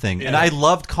something. Yeah. And I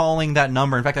loved calling that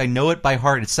number. In fact, I know it by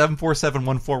heart. It's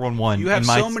 747-1411. You have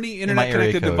so many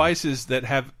internet-connected devices that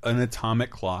have an atomic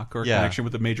clock or a connection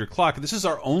with a major clock. This is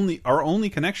our only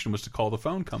connection was to call the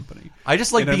phone company. I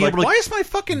just like being able to... Why is my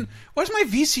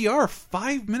VCR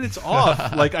 5 minutes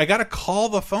off? Like, I got to call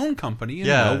the phone company and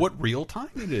know what real time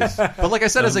it is. But like I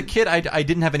said, as a kid, I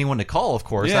didn't have anyone to call, of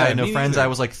course. I had no friends. I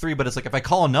was like 3, but it's like if I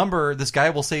call a number, this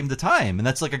guy will save the time, and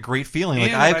that's like a great feeling.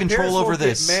 Like I have control over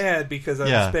this. Get mad because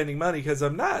I'm spending money because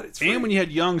I'm not. It's free. And when you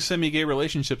had young semi-gay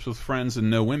relationships with friends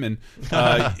and no women,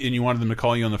 and you wanted them to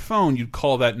call you on the phone, you'd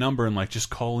call that number and like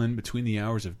just call in between the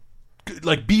hours of.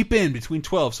 Like beep in between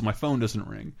 12 so my phone doesn't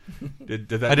ring. I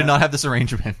did not have this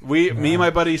arrangement. Me and my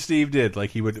buddy Steve did.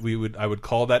 Like I would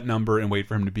call that number and wait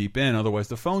for him to beep in. Otherwise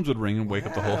the phones would ring and wake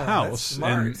up the whole house.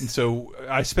 And so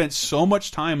I spent so much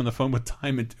time on the phone with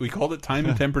we called it time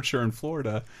and temperature in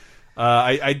Florida.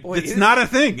 It's not a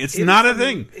thing. It's not a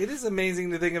thing. It is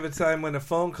amazing to think of a time when a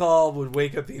phone call would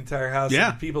wake up the entire house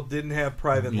and people didn't have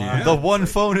private lines. The one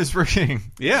phone is ringing.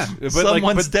 Yeah. But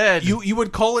someone's dead. You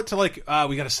would call it to like,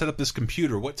 we got to set up this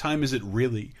computer. What time is it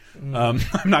really? I'm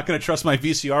not going to trust my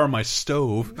VCR on my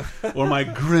stove or my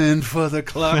grandfather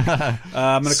clock.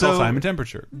 I'm going to call time and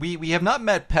temperature. We have not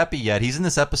met Peppy yet. He's in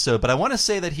this episode, but I want to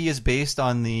say that he is based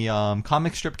on the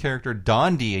comic strip character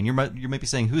Dondi. And you might be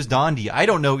saying, who's Dondi? I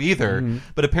don't know either.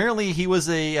 But apparently he was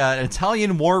an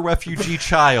Italian war refugee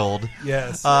child.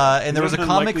 Yes. And there was a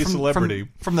comic from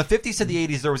the 50s to the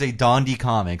 80s. There was a Dondi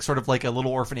comic, sort of like a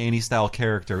Little Orphan Annie style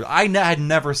character. I had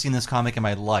never seen this comic in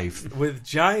my life. With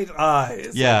giant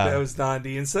eyes. Yeah. That was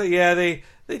Dondi. And so, they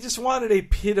just wanted a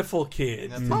pitiful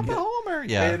kid. Papa Homer.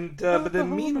 Yeah. And but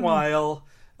then meanwhile,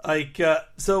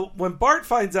 so when Bart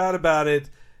finds out about it,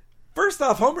 first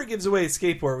off, Homer gives away his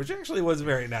skateboard, which actually was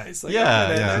very nice. Like,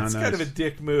 that's kind of a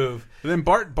dick move. But then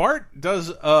Bart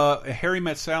does Harry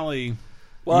Met Sally.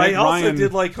 Well, I also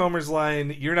did like Homer's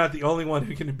line, "You're not the only one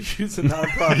who can abuse a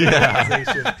nonprofit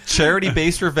organization."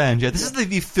 Charity-based revenge. Yeah, this is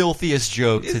the filthiest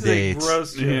joke to date. It's a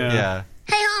gross joke. Yeah.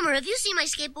 Hey, Homer, have you seen my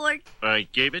skateboard? I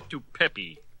gave it to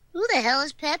Peppy. Who the hell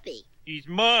is Peppy? He's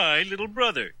my little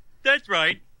brother. That's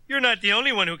right. You're not the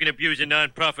only one who can abuse a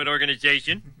non-profit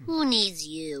organization. Who needs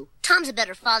you? Tom's a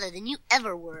better father than you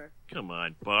ever were. Come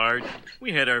on, Bart.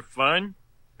 We had our fun.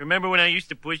 Remember when I used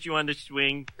to push you on the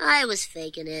swing? I was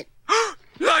faking it.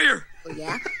 Liar! Oh,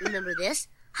 yeah? Remember this?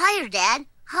 Higher, Dad.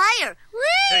 Higher. Whee!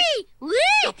 Hey,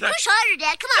 Whee! Push harder,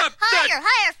 Dad. Come on.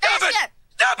 Higher, faster.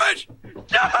 Stop it!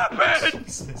 Stop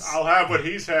it! I'll have what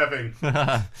he's having.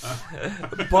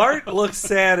 Bart looks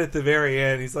sad at the very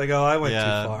end. He's like, "Oh, I went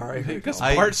too far." Because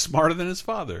Bart's smarter than his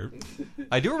father.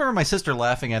 I do remember my sister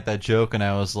laughing at that joke, and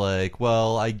I was like,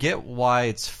 "Well, I get why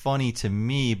it's funny to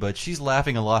me, but she's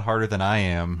laughing a lot harder than I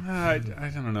am." I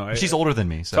don't know. She's older than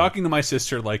me. So. Talking to my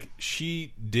sister, like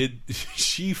she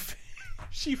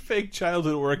faked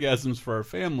childhood orgasms for our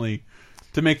family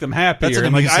to make them happier. That's an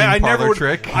amusing parlor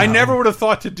trick. I never would have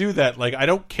thought to do that. Like I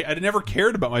never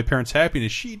cared about my parents'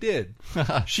 happiness. She did.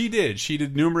 She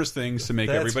did numerous things to make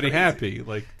everybody happy.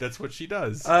 Like that's what she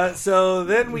does. So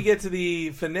then we get to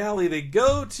the finale. They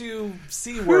go to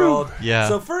SeaWorld. Yeah.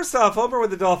 So first off, Homer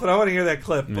with the dolphin. I want to hear that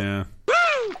clip. Yeah.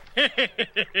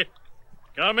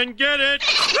 Come and get it.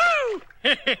 Woo!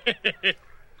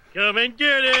 Come and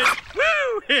get it.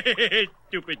 Woo!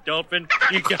 Stupid dolphin.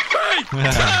 You got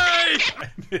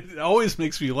It always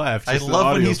makes me laugh. I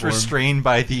love when he's restrained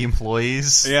by the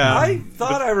employees. Yeah. I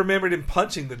thought I remembered him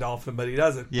punching the dolphin, but he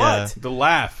doesn't. Yeah. But the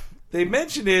laugh. They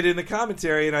mentioned it in the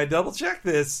commentary, and I double-checked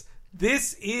this.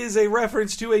 This is a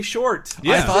reference to a short.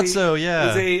 Yeah. I thought so,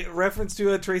 yeah. It's a reference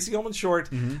to a Tracy Ullman short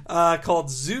called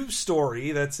Zoo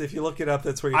Story. That's, if you look it up,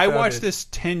 that's where you found it. I watched this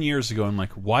 10 years ago, and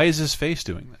like, why is his face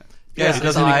doing that? Yeah,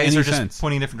 his eyes are just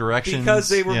pointing in different directions. Because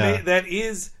they were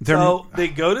so they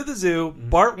go to the zoo.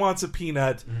 Bart wants a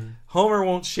peanut. Homer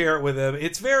won't share it with him.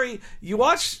 It's very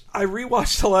I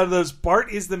rewatched a lot of those. Bart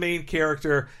is the main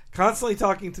character, constantly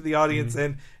talking to the audience,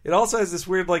 and it also has this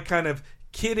weird like kind of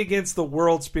kid against the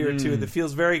world spirit to it that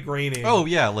feels very graining. Oh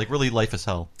yeah, like really life is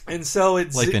hell. And so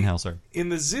it's life in hell, sorry. In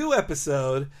the zoo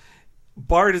episode,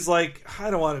 Bart is like,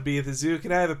 I don't want to be at the zoo.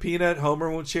 Can I have a peanut?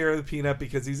 Homer won't share the peanut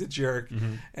because he's a jerk.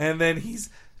 And then he's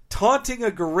taunting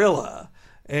a gorilla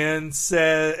and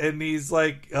he's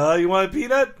like, you want a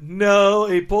peanut? No.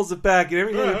 And he pulls it back. And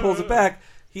every time he pulls it back,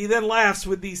 he then laughs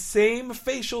with the same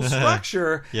facial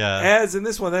structure as in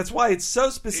this one. That's why it's so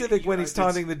specific when he's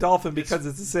taunting the dolphin, because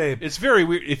it's the same. It's very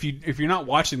weird. If you're not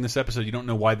watching this episode, you don't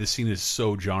know why this scene is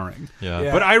so jarring.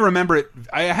 Yeah. But I remember it.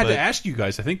 I had to ask you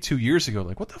guys, I think 2 years ago,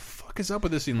 like, what the fuck is up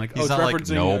with this scene? Like, he's it's not referencing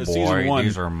like, no season boy, 1.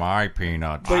 these are my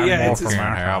peanuts. But yeah, I can't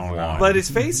have one. But his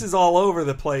face is all over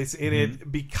the place in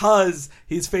it because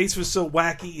his face was so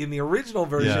wacky in the original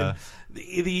version. Yeah.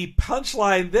 The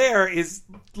punchline there is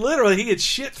literally he gets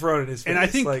shit thrown in his face. And I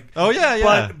think,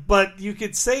 but you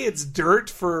could say it's dirt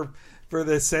for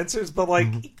the censors, but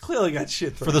like he clearly got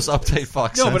shit thrown for this update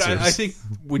Fox. No, censors. but I think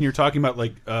when you're talking about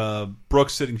like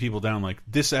Brooks sitting people down, like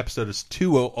this episode is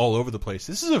too all over the place.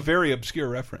 This is a very obscure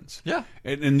reference. Yeah,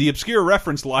 and the obscure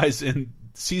reference lies in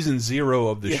season 0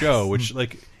 of the show, which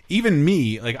like. Even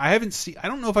me, like I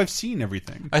don't know if I've seen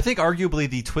everything. I think arguably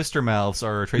the Twister mouths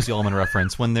are a Tracy Ullman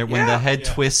reference when the head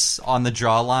twists on the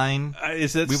jawline.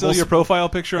 Is that still your profile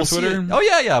picture on Twitter? Oh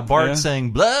yeah, Bart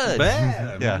saying blood.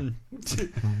 Yeah.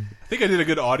 I think I did a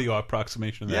good audio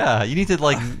approximation of that. Yeah, you need to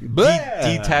like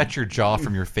detach your jaw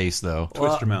from your face though.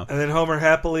 Twister mouth. And then Homer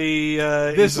happily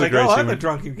this is like, a great scene. I'm a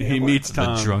drunken gambler. He meets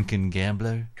Tom. The drunken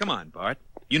gambler. Come on, Bart.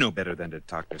 You know better than to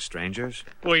talk to strangers.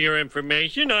 For your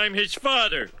information, I'm his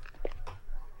father.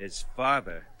 His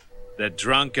father? The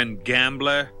drunken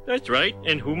gambler? That's right.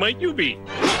 And who might you be?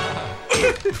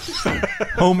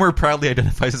 Homer proudly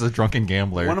identifies as a drunken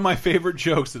gambler. One of my favorite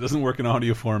jokes that doesn't work in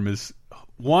audio form is,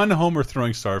 one, Homer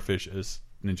throwing starfish as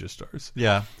ninja stars.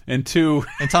 Yeah. And two...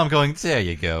 And Tom going, there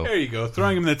you go. There you go.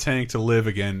 Throwing him in the tank to live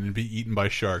again and be eaten by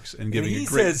sharks and giving he a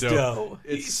great says dough.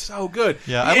 It's so good.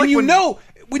 Yeah, And I like know,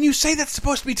 when you say that's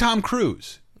supposed to be Tom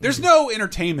Cruise, there's no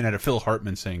entertainment out of Phil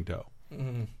Hartman saying dough.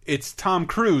 It's Tom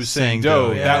Cruise saying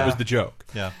dough. Yeah. That was the joke.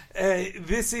 Yeah.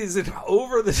 This is an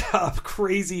over-the-top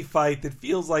crazy fight that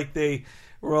feels like they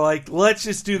were like, let's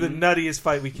just do the nuttiest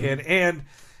fight we can. And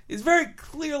it's very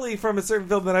clearly from a certain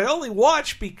film that I only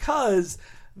watch because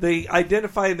they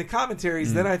identify in the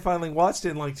commentaries. Then I finally watched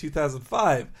it in like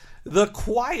 2005. The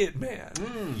Quiet Man.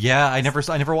 Yeah, I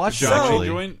never watched it,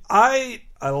 actually.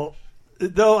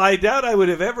 Though I doubt I would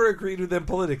have ever agreed with them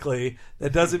politically,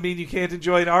 that doesn't mean you can't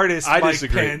enjoy an artist, Mike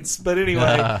Pence. But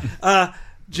anyway,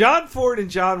 John Ford and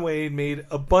John Wayne made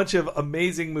a bunch of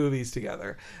amazing movies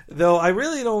together, though I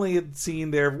really had only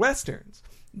seen their westerns.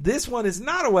 This one is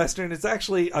not a western. It's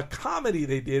actually a comedy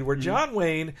they did where John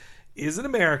Wayne is an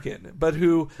American, but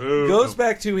who goes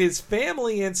back to his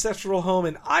family ancestral home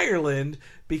in Ireland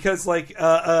because like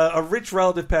a rich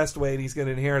relative passed away and he's going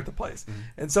to inherit the place.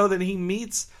 And so then he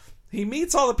meets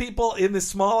all the people in this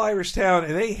small Irish town,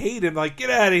 and they hate him, like, get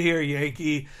out of here,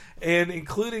 Yankee. And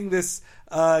including this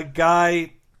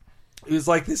guy who's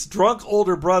like this drunk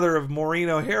older brother of Maureen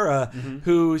O'Hara,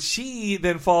 who she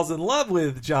then falls in love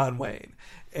with John Wayne.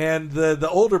 And the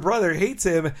older brother hates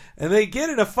him, and they get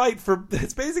in a fight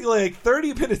it's basically like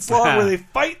 30 minutes long where they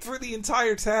fight through the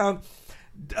entire town.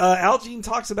 Al Jean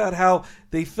talks about how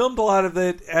they filmed a lot of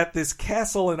it at this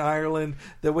castle in Ireland,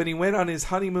 that when he went on his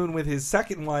honeymoon with his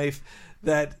second wife,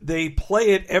 that they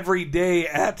play it every day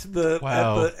at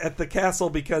the castle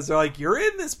because they're like, you're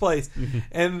in this place.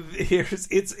 And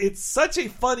it's such a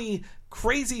funny,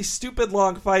 crazy, stupid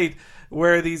long fight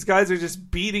where these guys are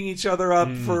just beating each other up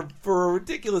for a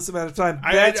ridiculous amount of time.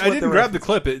 I didn't grab the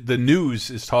clip. The news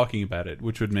is talking about it,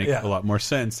 which would make a lot more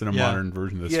sense than a modern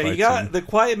version of this fight. Yeah, The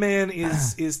Quiet Man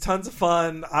is tons of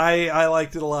fun. I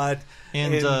liked it a lot.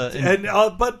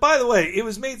 But by the way, it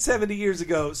was made 70 years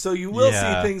ago, so you will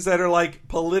see things that are like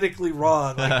politically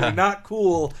wrong, like they're not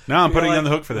cool. Now I'm putting you on the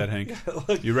hook for that, Hank.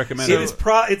 You recommend it?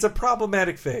 It's a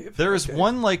problematic fave. There is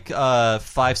one like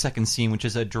 5-second scene which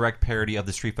is a direct parody of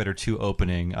the Street Fighter 2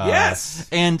 opening. Yes.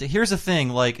 And here's the thing: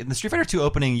 like in the Street Fighter 2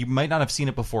 opening, you might not have seen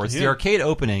it before. It's the arcade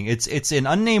opening. It's an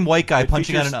unnamed white guy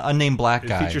punching out an unnamed black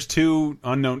guy. It features two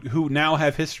unknown who now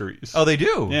have histories. Oh, they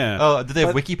do. Yeah. Oh, do they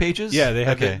have wiki pages? Yeah, they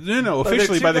have. Okay. No.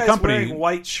 Officially by the company, wearing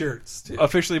white shirts. Too.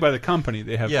 Officially by the company,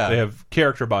 they have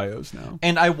character bios now.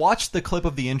 And I watched the clip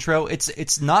of the intro.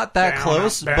 It's not that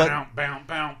close, but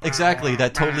exactly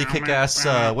that totally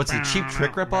kick-ass. What's it? Cheap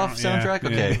Trick ripoff soundtrack?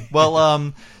 Okay. Yeah.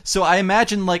 Well, so I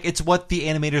imagine like it's what the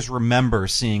animators remember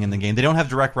seeing in the game. They don't have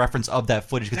direct reference of that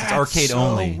footage because it's arcade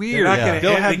only. Weird.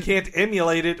 They can't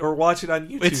emulate it or watch it on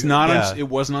YouTube. It's not. It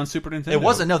wasn't on Super Nintendo. It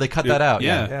wasn't. No, they cut that out.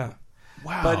 Yeah.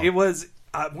 Wow. But it was.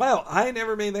 Wow, I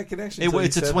never made that connection.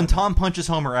 It's when Tom punches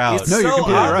Homer out. It's so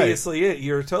obviously it.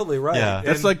 You're totally right. Yeah.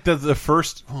 That's like the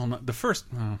first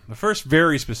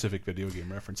very specific video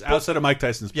game reference outside of Mike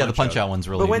Tyson's. The punch out one's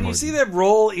really. But when you see them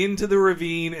roll into the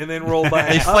ravine and then roll back,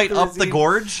 they fight up the the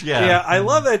gorge. Yeah, I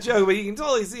love that joke. But you can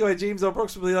totally see why James L.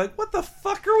 Brooks would be like, "What the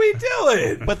fuck are we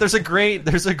doing?" But there's a great.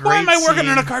 Why am I working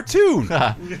on a cartoon?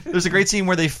 There's a great scene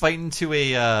where they fight into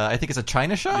I think it's a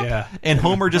china shop. Yeah. And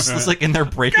Homer just is like in there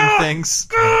breaking things.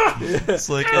 It's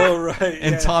like,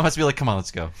 and Tom has to be like, "Come on,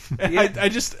 let's go."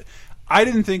 I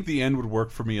didn't think the end would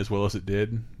work for me as well as it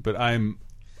did, but I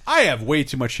have way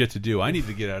too much shit to do. I need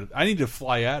to get out. I need to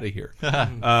fly out of here.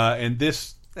 And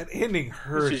that ending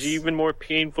hurts. This is even more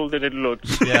painful than it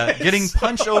looks. Yeah, getting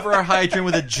punched over a hydrant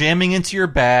with it jamming into your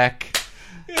back.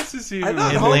 This is I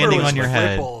thought and Homer landing was on your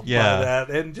head. by that.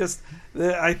 And just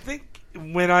I think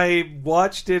when I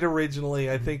watched it originally,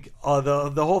 I think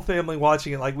the whole family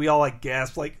watching it, like we all like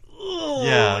gasped, like, "Ugh,"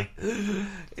 yeah. like,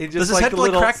 it just does his like head a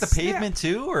little crack the pavement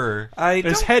too, or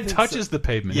his head touches the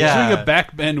pavement? Yeah. He's doing a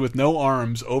back bend with no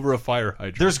arms over a fire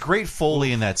hydrant. There's great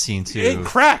Foley in that scene too. It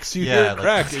cracks. You hear it like,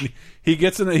 crack. And he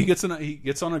gets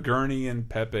on a gurney, and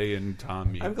Pepe and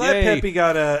Tommy. I'm glad Pepe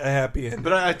got a happy end.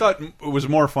 But I thought it was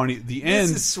more funny the end,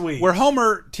 is sweet. where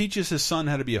Homer teaches his son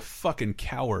how to be a fucking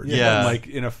coward. Yeah. Like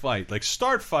in a fight, like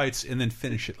start fights and then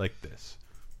finish it like this.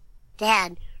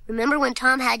 Dad, remember when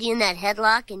Tom had you in that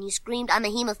headlock and you screamed, "I'm a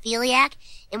hemophiliac,"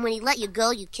 and when he let you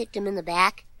go, you kicked him in the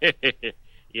back?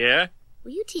 Yeah?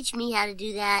 Will you teach me how to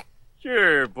do that?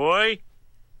 Sure, boy.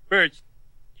 First,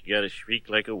 you gotta shriek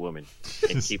like a woman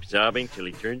and keep sobbing till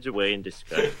he turns away in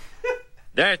disgust.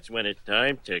 That's when it's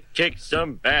time to kick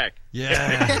some back.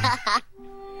 Yeah.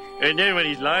 And then when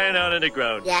he's lying out on the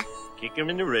ground, yeah, kick him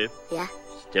in the rib. Yeah.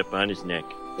 Step on his neck.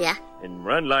 Yeah. And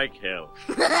run like hell.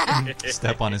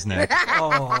 Step on his neck. Oh,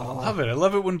 I love it. I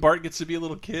love it when Bart gets to be a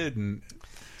little kid and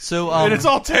and it's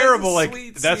all terrible. That's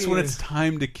Like that's when scene. it's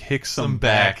time to kick some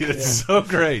back. It's so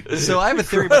great. So I have a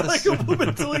theory about this. Like a woman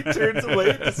until he turns away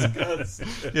in disgust.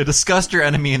 Yeah, disgust your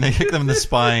enemy and they kick them in the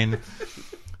spine.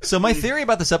 So my theory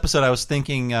about this episode, I was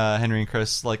thinking, Henry and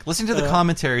Chris, like listening to the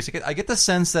commentaries, I get the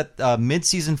sense that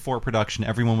mid-season 4 production,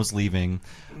 everyone was leaving.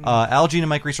 Al Jean and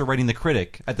Mike Reese were writing The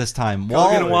Critic at this time.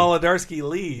 Kogan and Wolodarski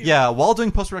leave. Yeah, while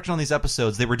doing post-production on these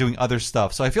episodes, they were doing other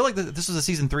stuff. So I feel like this was a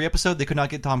season 3 episode. They could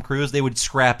not get Tom Cruise. They would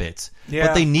scrap it. Yeah.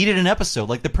 But they needed an episode.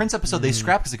 Like the Prince episode, they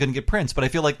scrapped because they couldn't get Prince. But I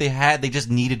feel like they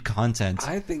just needed content.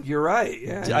 I think you're right.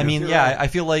 Yeah. I mean, you're right. I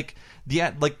feel like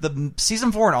the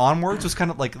season 4 and onwards was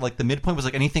kind of like the midpoint was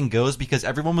like anything goes because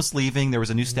everyone was leaving. There was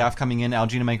a new staff coming in. Al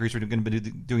Jean and Mike Reese were going to be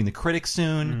doing The Critic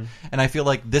soon, and I feel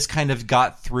like this kind of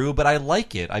got through. But I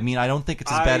like it. I mean, I don't think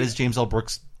it's as bad as James L.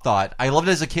 Brooks thought. I loved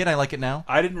it as a kid. I like it now.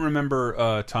 I didn't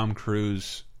remember Tom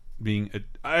Cruise being.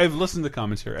 I've listened to the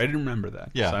commentary. I didn't remember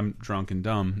that. Yeah, I'm drunk and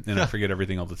dumb, and I forget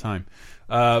everything all the time.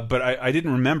 But I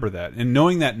didn't remember that, and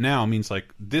knowing that now means like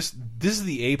this is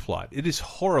the A plot. It is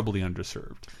horribly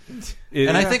underserved,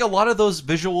 and I think a lot of those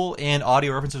visual and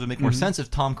audio references would make more sense if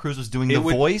Tom Cruise was doing the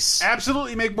voice.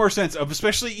 Absolutely, make more sense.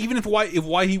 Especially even if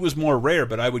why he was more rare.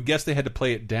 But I would guess they had to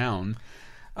play it down.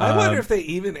 I wonder if they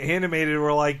even animated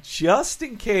or like just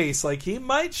in case, like he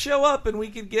might show up and we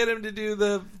could get him to do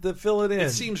the fill it in. It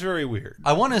seems very weird.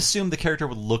 I want to assume the character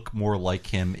would look more like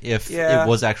him if it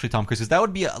was actually Tom Cruise, because that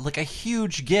would be like a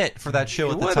huge get for that show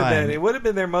at the time. It would have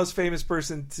been their most famous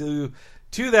person to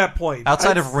that point.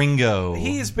 Outside of Ringo.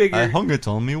 He's bigger. I hung it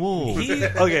on me wall.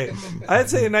 Okay, I'd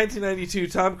say in 1992,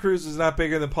 Tom Cruise was not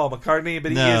bigger than Paul McCartney,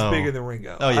 but he is bigger than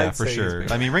Ringo. Oh, yeah, for sure.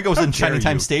 I mean, Ringo was in Shining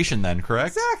Time Station then,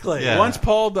 correct? Exactly. Yeah. Once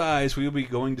Paul dies, we will be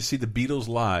going to see the Beatles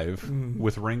live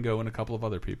with Ringo and a couple of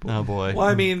other people. Oh, boy. Well,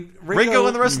 I mean, Ringo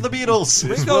and the rest of the Beatles.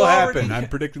 This will happen. I'm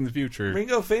predicting the future.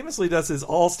 Ringo famously does his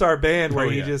all-star band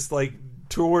where he just, like,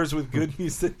 tours with good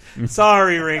music.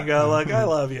 Sorry, Ringo. Like, I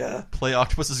love you. Play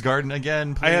Octopus's Garden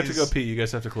again, please. I have to go pee. You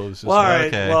guys have to close this. Well, all right.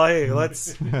 Okay. Well, hey,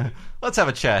 let's have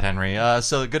a chat, Henry.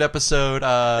 So, good episode.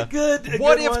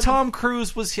 What if Tom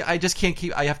Cruise was here? I just can't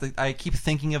keep. I keep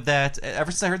thinking of that.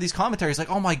 Ever since I heard these commentaries, like,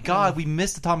 oh my god, we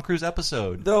missed the Tom Cruise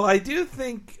episode. Though I do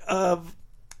think of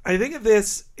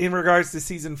this in regards to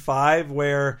season 5,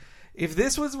 where if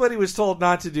this was what he was told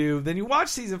not to do, then you watch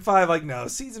season 5 like, no,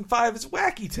 season 5 is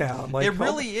Wacky Town. Like, it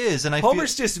really is, and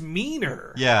Homer's just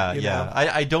meaner. Yeah, yeah.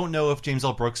 I don't know if James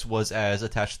L. Brooks was as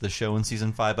attached to the show in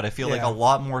season 5, but I feel like a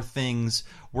lot more things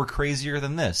were crazier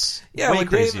than this. Yeah, way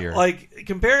crazier. Like,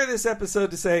 compare this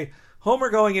episode to, say, Homer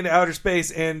going into outer space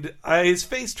and his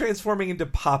face transforming into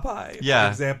Popeye, for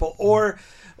example, or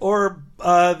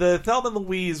the Thelma and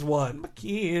Louise one,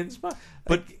 McKeon's.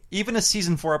 But Even a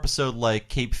season 4 episode like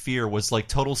Cape Fear was like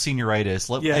total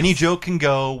senioritis. Yes. Any joke can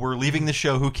go. We're leaving the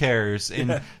show. Who cares?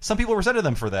 And some people resented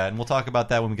them for that, and we'll talk about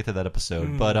that when we get to that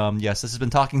episode. But yes, this has been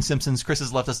Talking Simpsons. Chris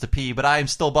has left us to pee, but I am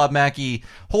still Bob Mackey,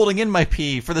 holding in my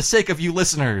pee for the sake of you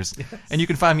listeners. Yes. And you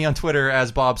can find me on Twitter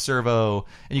as Bob Servo,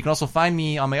 and you can also find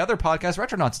me on my other podcast,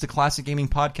 Retronauts. It's a classic gaming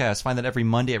podcast. Find that every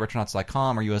Monday at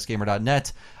retronauts.com or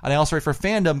usgamer.net. And I also write for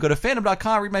Fandom. Go to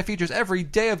fandom.com. Read my features every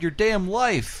day of your damn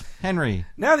life. Henry.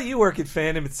 Now that you work at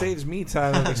Fandom, it saves me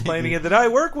time of explaining it that I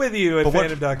work with you at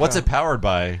fandom.com. What's it powered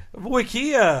by?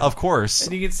 Wikia. Of course.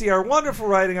 And you can see our wonderful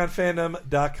writing on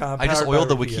fandom.com. I just oiled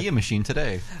the Wikia machine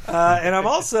today. And I'm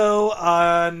also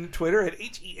on Twitter at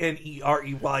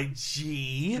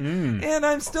HENEREYG. And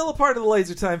I'm still a part of the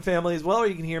Laser Time family as well, or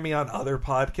you can hear me on other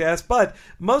podcasts. But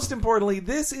most importantly,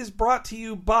 this is brought to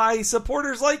you by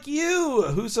supporters like you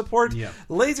who support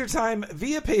Laser Time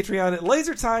via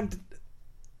Patreon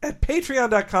at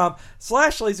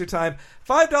patreon.com/lasertime.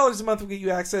 $5 a month will get you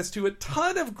access to a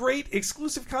ton of great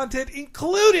exclusive content,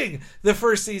 including the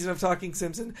first season of Talking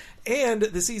Simpson and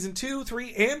the season 2,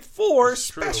 3, and 4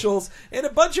 specials, and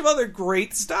a bunch of other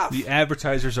great stuff. The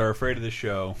advertisers are afraid of the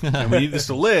show, and we need this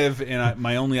to live. And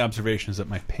my only observation is that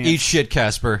my pants eat shit,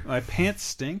 Casper. My pants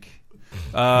stink.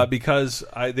 Because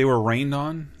they were rained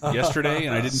on yesterday,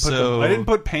 and I didn't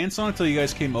put pants on until you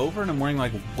guys came over, and I'm wearing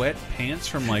like wet pants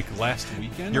from like last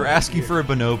weekend. You're asking for a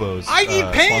Bonobos. I need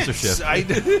pants. Sponsorship.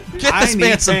 Get this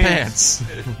man some pants.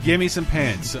 Give me some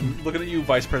pants. I'm looking at you,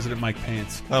 Vice President Mike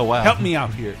Pants. Oh wow, help me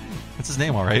out here. That's his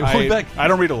name, all right. We'll be back. I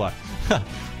don't read a lot.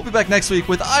 We'll be back next week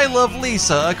with I Love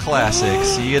Lisa, a classic.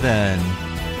 See you then.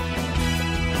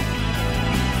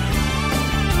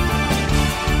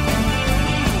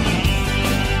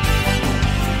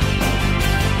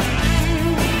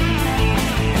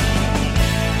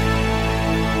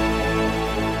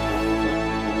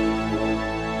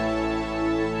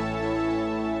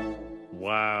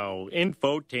 Wow,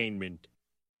 infotainment.